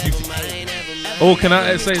shit forever, I ain't ever mind. Oh, can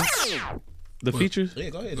I say the features? Yeah,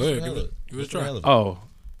 go ahead. Go ahead. Give it a try. Oh,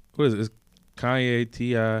 what is it? It's Kanye,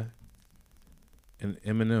 T.I., and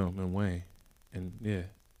Eminem and Wayne, and yeah,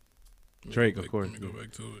 Drake, of course. Let me go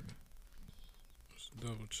back to it. Let's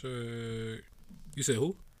double check. You said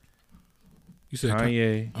who? You said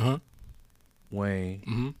Kanye,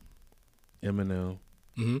 Wayne, Eminem,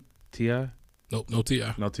 T.I. Nope, no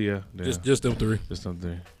T.I. No T.I. Just them 3. Just them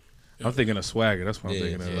 3. I'm thinking of Swagger. That's what I'm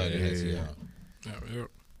thinking of. Yeah.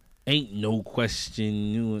 Ain't no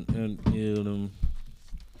question you them.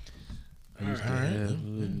 All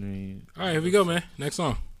right, here we go, man. Next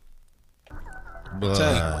song.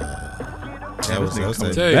 That was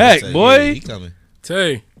Tay. Back, boy. Yeah, he coming.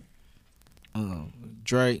 Tay.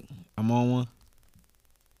 Drake. I'm on 1.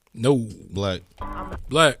 No. Black.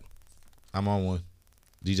 I'm on 1.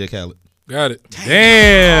 DJ Khaled. Got it.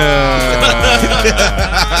 Damn.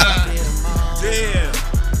 Damn.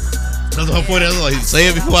 That's the whole point. That's like, say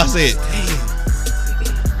it before I say it.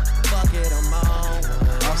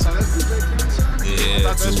 Yeah.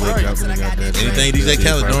 Anything DJ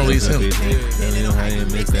Khaled normally is him. He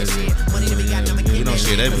don't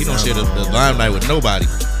share that. He don't share the limelight with nobody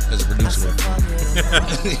as a producer.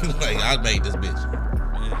 Like, I made this bitch.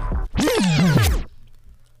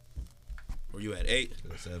 Were you at 8?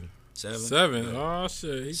 7. 7. Oh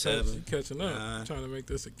shit, he 7. catching up. Trying to make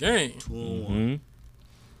this a game. 2 on 1.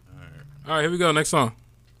 All right, here we go. Next song.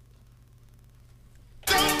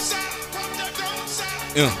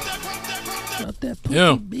 Yeah. Drop that pussy,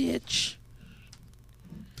 Yeah. bitch.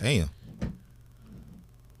 Damn.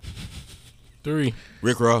 3.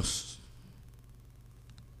 Rick Ross.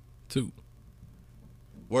 2.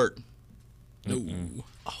 Work. No. Drop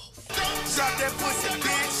that pussy,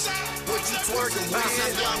 bitch. What you twerking with?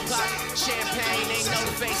 Champagne, ain't know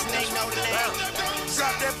the face, and ain't know the name.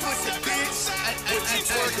 Drop that pussy, bitch. What you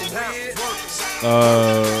twerking with?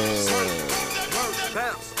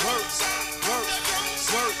 Bounce, work, work,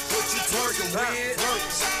 work. What you twerking with?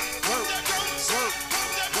 Work,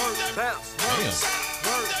 bounce,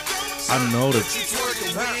 work. I know What that. you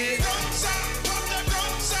twerking with?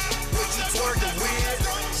 What you twerking with?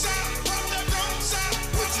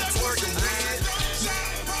 What you twerking with?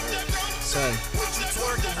 Say. What you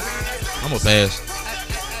twerking with? I'm a pass.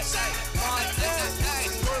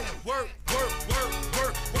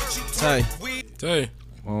 Tay. Tay.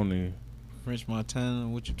 On there. French Montana,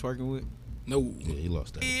 what you twerking with? No. Yeah, he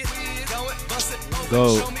lost that.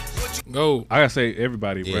 Go. I gotta say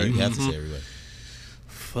everybody, Yeah, right? you have to say everybody.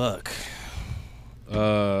 Fuck.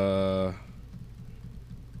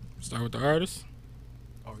 Start with the artist.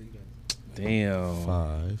 Damn.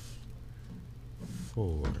 5,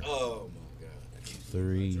 4. Oh my god.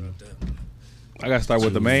 3. I gotta start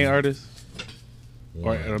with the main artist.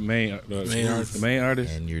 Or 1. the main artist. The main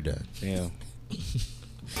artist. And you're done. Damn.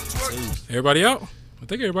 Everybody out? I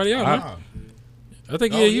think everybody out, huh? I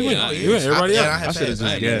think, you win. yeah, You win. Everybody out. I should have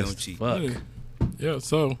just guessed. cheat. Fuck. Yeah,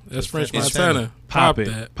 so that's French Montana. Montana. Pop Pop it.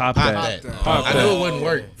 that. Pop that. Pop I that. knew it wouldn't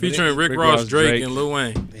work. Featuring Rick Ross, Drake, and Lil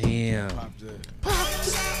Wayne. Damn. Pop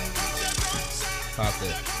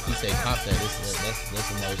that. He say pop that. That's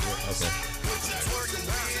the most.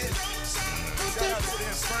 Okay.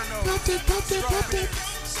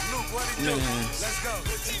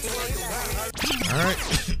 All right.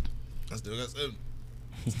 I still got 7.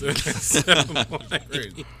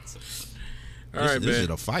 Crazy. All right, This man. is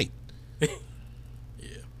a fight. Yeah.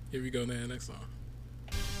 Here we go now. Next song.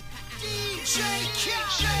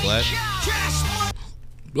 Black.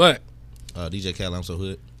 Black. DJ Khaled, I'm So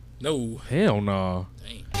Hood. No. Hell no.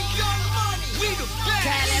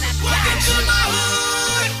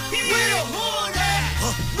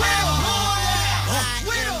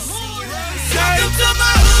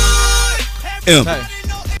 M.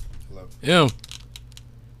 M.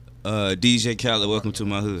 DJ Khaled, Welcome to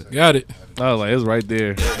My Hood. Got it. I was like, it's right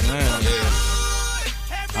there.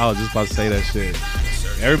 I was just about to say that shit.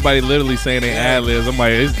 Everybody literally saying they ad libs. I'm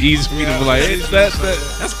like, it's easy for me to be like, hey, that's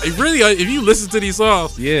that. That's really, if you listen to these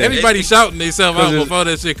songs, Yeah. everybody shouting themselves out 'Cause it's- before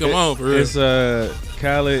that shit come on, for real. It's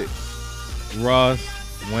Khaled, Ross,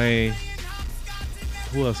 Wayne.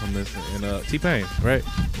 Who else I'm missing? And T-Pain, right?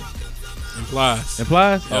 Implies.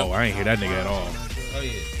 Implies? Yep. Oh, I ain't hear that nigga at all. Oh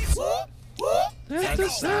yeah. That's the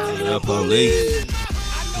sound. Yeah, police.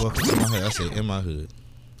 Welcome to My Hood. I said in my hood.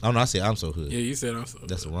 Oh no, I said I'm So Hood. Yeah, you said I'm so.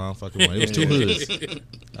 That's the wrong fucking one. It was 2 hoods.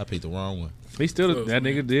 I picked the wrong one. He still, Close, that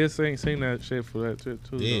man. nigga did sing that shit for that shit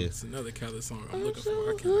too. Yeah. It's another Khaled song I'm looking for.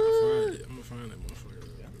 I cannot find it. I'm gonna find that motherfucker.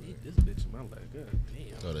 This bitch in my leg. God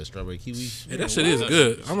damn. Oh, that strawberry kiwi. Hey, that shit is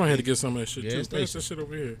good. I'm gonna have to get some of that shit Yeah, too. it's Pass that station. shit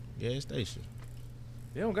over here. Yeah, station.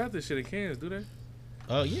 They don't got this shit in cans, do they?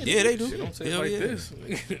 Oh yeah. Yeah, they do. Shit don't taste Hell like yeah. this.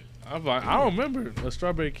 I'm like, I don't remember a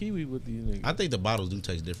strawberry kiwi with these niggas. I think the bottles do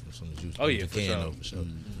taste different from the juice. Oh, yeah, the for can sure. though, for sure.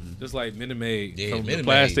 Just like Minute Maid Yeah, from Minute the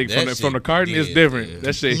plastic Maid, from the that carton is shit, different. yeah,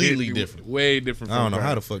 That shit completely hit different. Way different. I From don't know how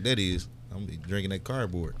the the fuck that is. I'm gonna be drinking that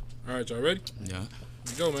cardboard. All right, y'all ready? Yeah.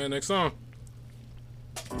 Let's go, man. Next song.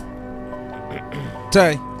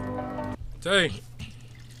 Tay. Tay.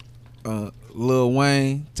 Lil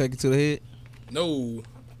Wayne, Take It to the Head. No.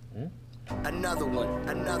 Another one.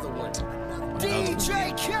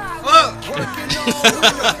 DJ Khaled, working all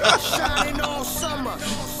winter, shining all summer.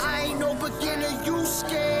 I ain't no beginner, you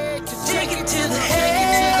scared to take it to the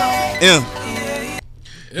head. M.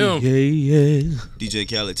 M. Yeah. DJ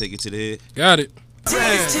Khaled, Take It to the Head. Got it.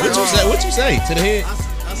 What you say? To the head?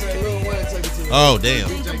 I said Lil Wayne, Take It to the Head. Oh damn.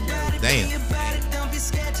 Damn.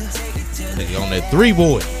 Nigga on that 3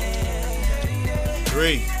 boy.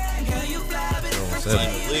 3. Oh, 7.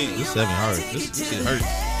 This 7 hard. This shit hurt.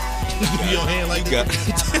 You be on hand like that.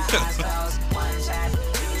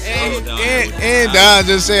 And Don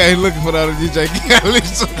just said he looking for the other DJ Khaled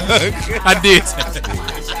song. I did.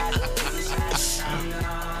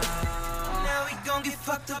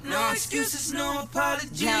 No excuses, no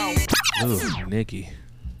apologies. Ugh, Nikki.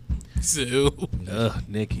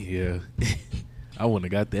 Nikki, yeah. I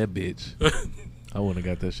wouldn't have got that bitch. I wouldn't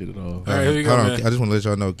have got that shit at all. All right, here we go, man. I just want to let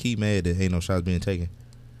y'all know, Key mad that ain't no shots being taken,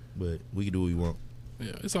 but we can do what we want.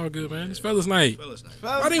 Yeah, it's all good, man. It's fellas night.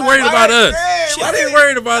 Why they worried about us? Why they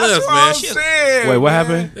worried about us, man? Wait, what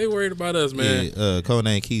happened? They worried about us, man. Yeah,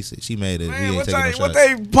 Codename Key said she mad that we ain't taking no shots. What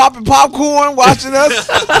they popping popcorn watching us?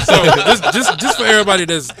 So just for everybody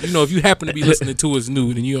that's, if you happen to be listening to us new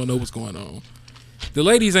and you don't know what's going on, the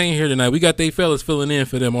ladies ain't here tonight. We got they fellas filling in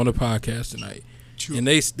for them on the podcast tonight. True. And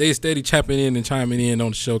they steady chapping in and chiming in on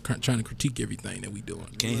the show, trying to critique everything that we doing.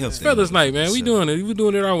 Can't help it's fellas night, man. We doing it. We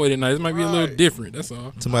doing it our way tonight. It might be a little different. That's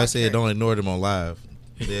all. Somebody said don't ignore them on live.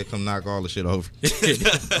 They'll come knock all the shit over.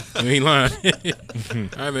 You ain't lying. All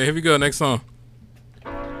right, man. Here we go. Next song.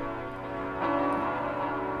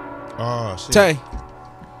 Oh shit. Tay.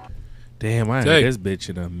 Damn, I ain't heard this bitch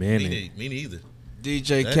in a minute. Me neither.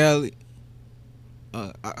 DJ Khaled.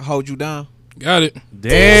 I hold you down. Got it.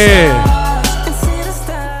 Damn.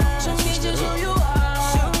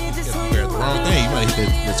 Wrong thing. You might hit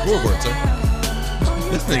the scoreboard, sir.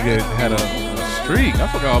 This nigga had a streak. I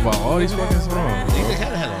forgot about all these fucking songs. He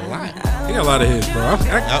had a lot. He got a lot of hits, bro.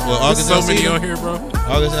 August so Alsina many on here, bro.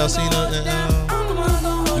 August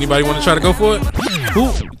Alsina. Anybody want to try to go for it?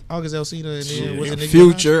 Who? August Alsina and then what's the nigga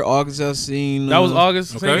Future, August Alsina. That was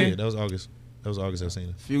August. Okay. Yeah, that was August. That was August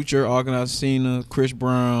Alsina. Future, August Alsina, Chris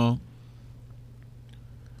Brown.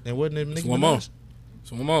 And wasn't it Nicki One more. Minaj?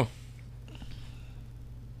 So one more.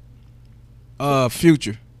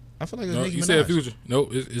 Future. I feel like it was No, Nicki you Minaj. said Future. No,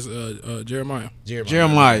 it's Jeremiah.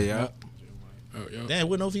 Jeremiah, yeah. Oh, yeah. Damn,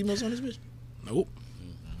 wasn't no females on this bitch? Nope.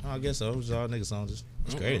 Oh, I guess so. It was all nigga songs.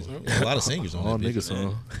 It's crazy. There's a lot of singers on All that bitch. nigga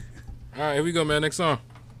song. All right, here we go, man. Next song.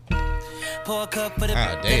 Pour a cup for the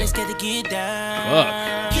damn. get to get down.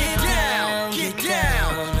 Fuck. Get down, get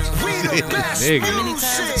down. We the best Nigga.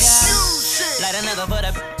 music. Light another for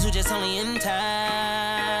the who just only in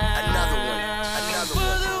time. Another one.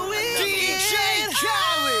 DJ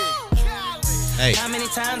Khaled. Hey, How many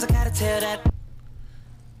times I gotta tell that?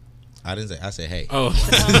 I didn't say. I said hey. Oh, I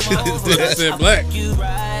said black. You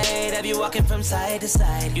right, have you walking from side to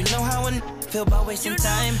side? You know how I feel about wasting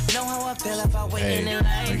time. Know how I feel about waiting in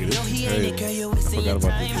line. nigga, this Know he is ain't crazy. it, girl, you I wasting your forgot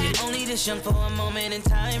about time. this shit. Only this young for a moment in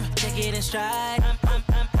time. Take it in stride.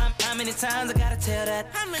 How many times I gotta tell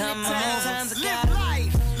that? Come on, times I gotta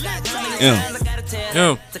How many times I gotta tell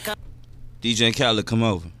that? To come DJ Khaled, come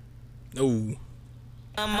over. No.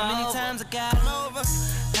 How many times I gotta over?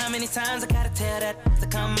 How many times I gotta tell that to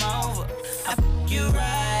come over? I you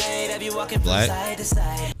right, have you walking from Black. side to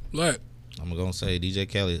side? Black. I'm gonna say DJ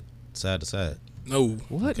Khaled side to side. No.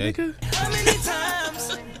 What, Okay. nigga? How many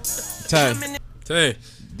times? Tay. Tay.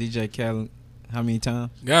 DJ Khaled. How many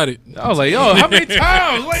times? Got it. I was like, yo, how many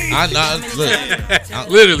times? Wait. Look.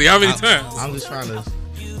 Literally, how many times? I'm just trying to.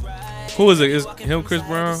 Who is it? Is him Chris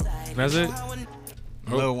Brown? That's it?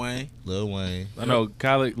 Lil Wayne. Lil Wayne. I know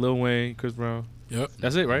Khaled, Lil Wayne, Chris Brown. Yep.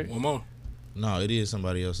 That's it, right? One more. No, it is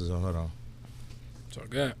somebody else's. Hold on. What y'all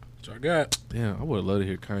got? Damn, I would have loved to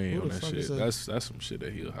hear Kanye Who on the that fuck shit. is that? That's some shit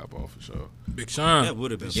that he'll hop off for sure. Big Sean. That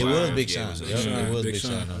would have been. It was fire. Big Yeah, Sean. it was Yep, Sean. it was Big Big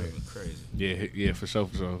Sean. Sean. That would've been crazy. Yeah, for sure.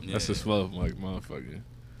 That's Yeah. his flow, like motherfucker.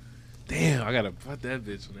 Damn, I gotta put that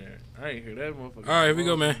bitch in there. I ain't hear that motherfucker. All right, here we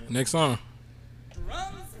go, man. Next song.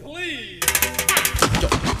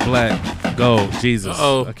 Black Gold, Jesus.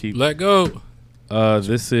 Uh-oh. I keep. Let go.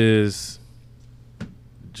 This is,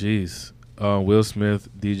 jeez, Will Smith,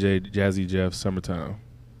 DJ Jazzy Jeff, Summertime.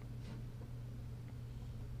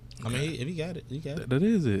 I mean, if you got it, you got it. That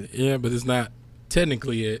is it. Yeah, but it's not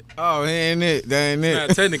technically it. Oh, ain't it? That ain't It's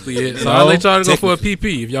not it. technically it. So No, I'll let y'all go for a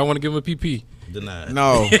PP if y'all want to give him a PP. Denied.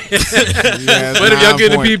 No. But if y'all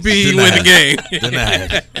get a PP, he win the game.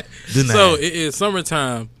 Denied. So it is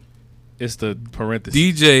Summertime. It's the parentheses.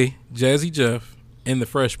 DJ Jazzy Jeff and the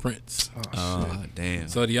Fresh Prince. Oh, damn.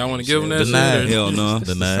 So do y'all want to give him that Denied. shit? Hell no. It's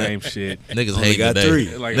the Denied. same shit. Niggas Only hate got today.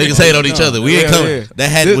 3. Like, Niggas hate on each other. We ain't Yeah, coming. yeah. That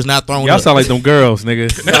hat was not thrown Y'all up. sound like them girls,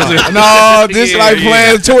 nigga. No, this like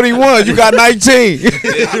playing 21. You got 19.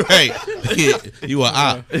 Right. You are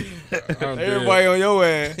out. Everybody on your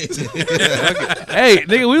ass. Hey,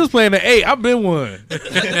 nigga, we was playing the 8. I've been one. All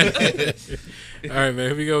right, man.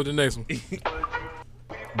 Here we go with the next one.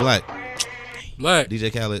 Black. Black.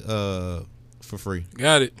 DJ Khaled, for free.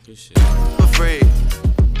 Got it. For free.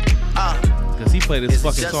 Cause he played this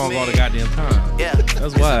fucking song all the goddamn time. Yeah,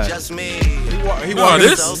 That's why. just me. He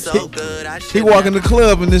walking the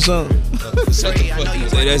club in this song. Say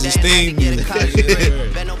that's his theme music.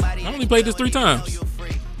 I only played this 3 times.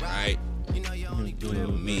 Right.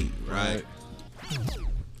 Me, right.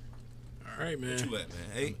 All right, man. What you at, man?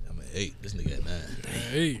 8? I'm at 8. This nigga at 9.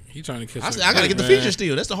 Hey, he trying to catch up. I gotta get the feature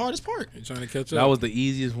still. That's the hardest part. He trying to catch That up. was the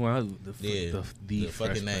easiest one. The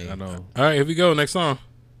fucking name. I know. All right, here we go. Next song.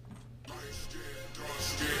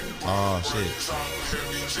 Oh shit.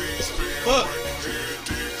 Fuck.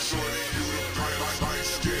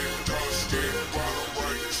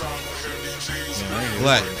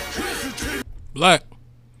 Black.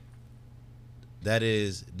 That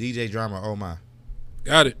is DJ Drama. Oh my.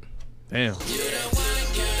 Got it. Damn. That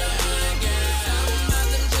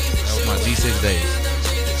was my G6 days.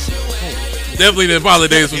 Definitely the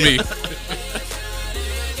holidays for me.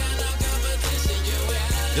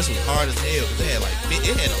 This was hard as hell because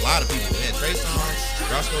it had a lot of people. It had Trey Songz,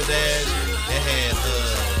 Roscoe Dash. It had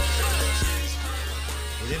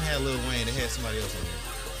it didn't have Lil Wayne. It had somebody else on there.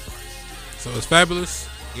 So it's Fabulous.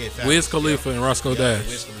 Yeah, Fabulous. Wiz Khalifa and Roscoe Dash.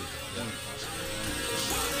 Wiz Khalifa.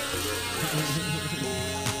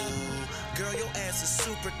 Girl, your ass is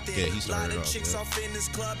super thick. Yeah, he started Lot of off, chicks yeah. off in this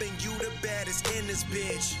club and you the baddest in this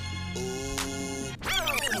bitch.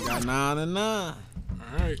 Got 9 and 9. All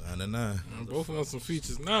right. 9 and 9. Both of us some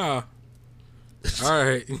features. Nah. All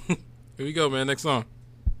right. Here we go, man. Next song.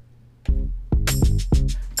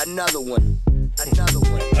 Another one. Another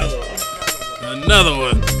one. Another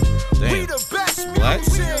one. Damn. We the best Black?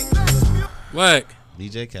 music. Black.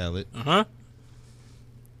 DJ Khaled. Uh-huh.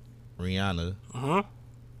 Rihanna. Uh-huh.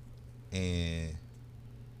 And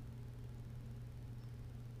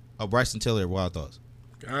Bryson Tiller, Wild Thoughts.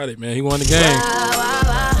 Got it, man. He won the game.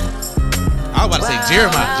 I was about to say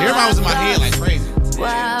Jeremiah. Jeremiah was in my head like crazy.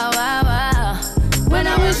 When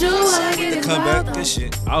I'm with you, all I get is Come back, this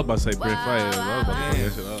shit. I was about to say Brent Fayez. I was about to say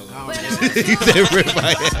that shit. He said Brent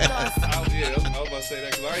Fayez. I was about to say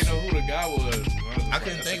that because I didn't know who the guy was. I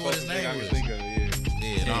couldn't think what his name was.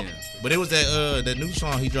 Yeah, no. But it was that new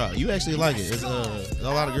song he dropped. You actually like it. It's a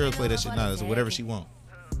lot of girls play that shit now. It's whatever she want.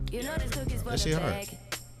 That shit hard.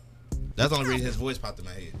 That's the only reason his voice popped in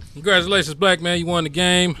my head. Congratulations, Black man. You won the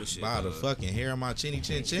game. By the fucking hair on my chinny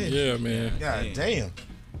chin chin. Yeah, man. God damn.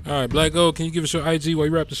 All right, Black Gold, can you give us your IG while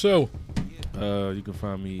you wrap the show? You can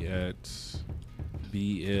find me at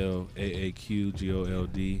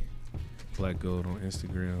BLAAQGOLD, Black Gold on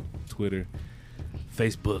Instagram, Twitter,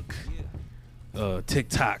 Facebook,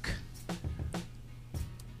 TikTok.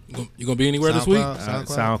 You gonna be anywhere this week?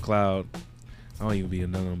 SoundCloud. I don't even be in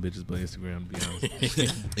none of them bitches but Instagram, to be honest.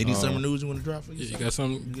 Any summer news you want to drop for you? You got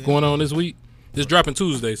something going on this week? This dropping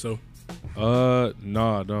Tuesday, so. No,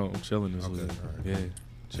 I don't. I'm chilling this week. Right. Yeah,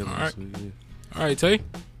 chilling All this right. week. Yeah. All right, Tay.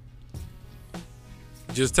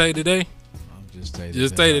 Just Tay today? I'm just Tay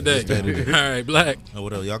Just Tay today. All right, Black. Oh,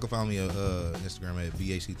 what else? Y'all can find me on Instagram at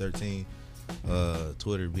BHC13,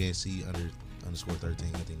 Twitter BNC_13. I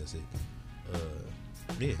think that's it.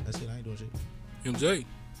 Yeah, that's it. I ain't doing shit. MJ.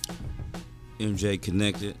 MJ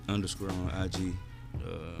Connected _ on IG.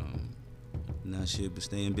 Not shit, but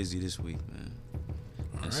staying busy this week, man.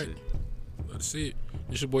 That's All right. it. Let's see it.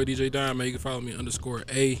 It's your boy DJ Dime, man. You can follow me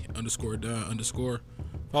 _A_Dime_.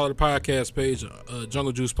 Follow the podcast page,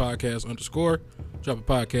 Jungle Juice Podcast _. Drop a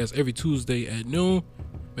podcast every Tuesday at noon.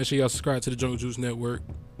 Make sure y'all subscribe to the Jungle Juice Network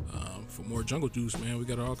for more Jungle Juice, man. We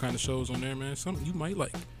got all kind of shows on there, man. Something you might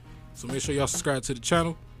like. So make sure y'all subscribe to the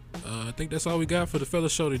channel. I think that's all we got for the fella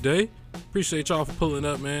show today. Appreciate y'all for pulling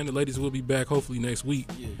up, man. The ladies will be back hopefully next week.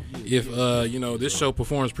 If this show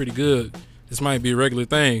performs pretty good, this might be a regular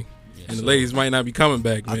thing. And the ladies might not be coming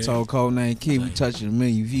back, man. I told Codename Key we touching 1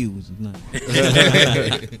 million views.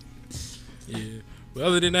 Yeah. But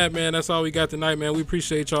other than that, man, that's all we got tonight, man. We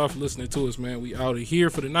appreciate y'all for listening to us, man. We out of here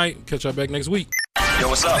for the night. Catch y'all back next week. Yo,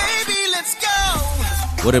 what's up? Baby, let's go.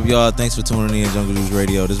 What up, y'all? Thanks for tuning in, Jungle Juice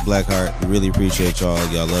Radio. This is Blackheart. We really appreciate y'all.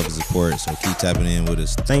 Y'all love and support, so keep tapping in with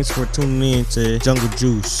us. Thanks for tuning in to Jungle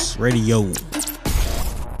Juice Radio.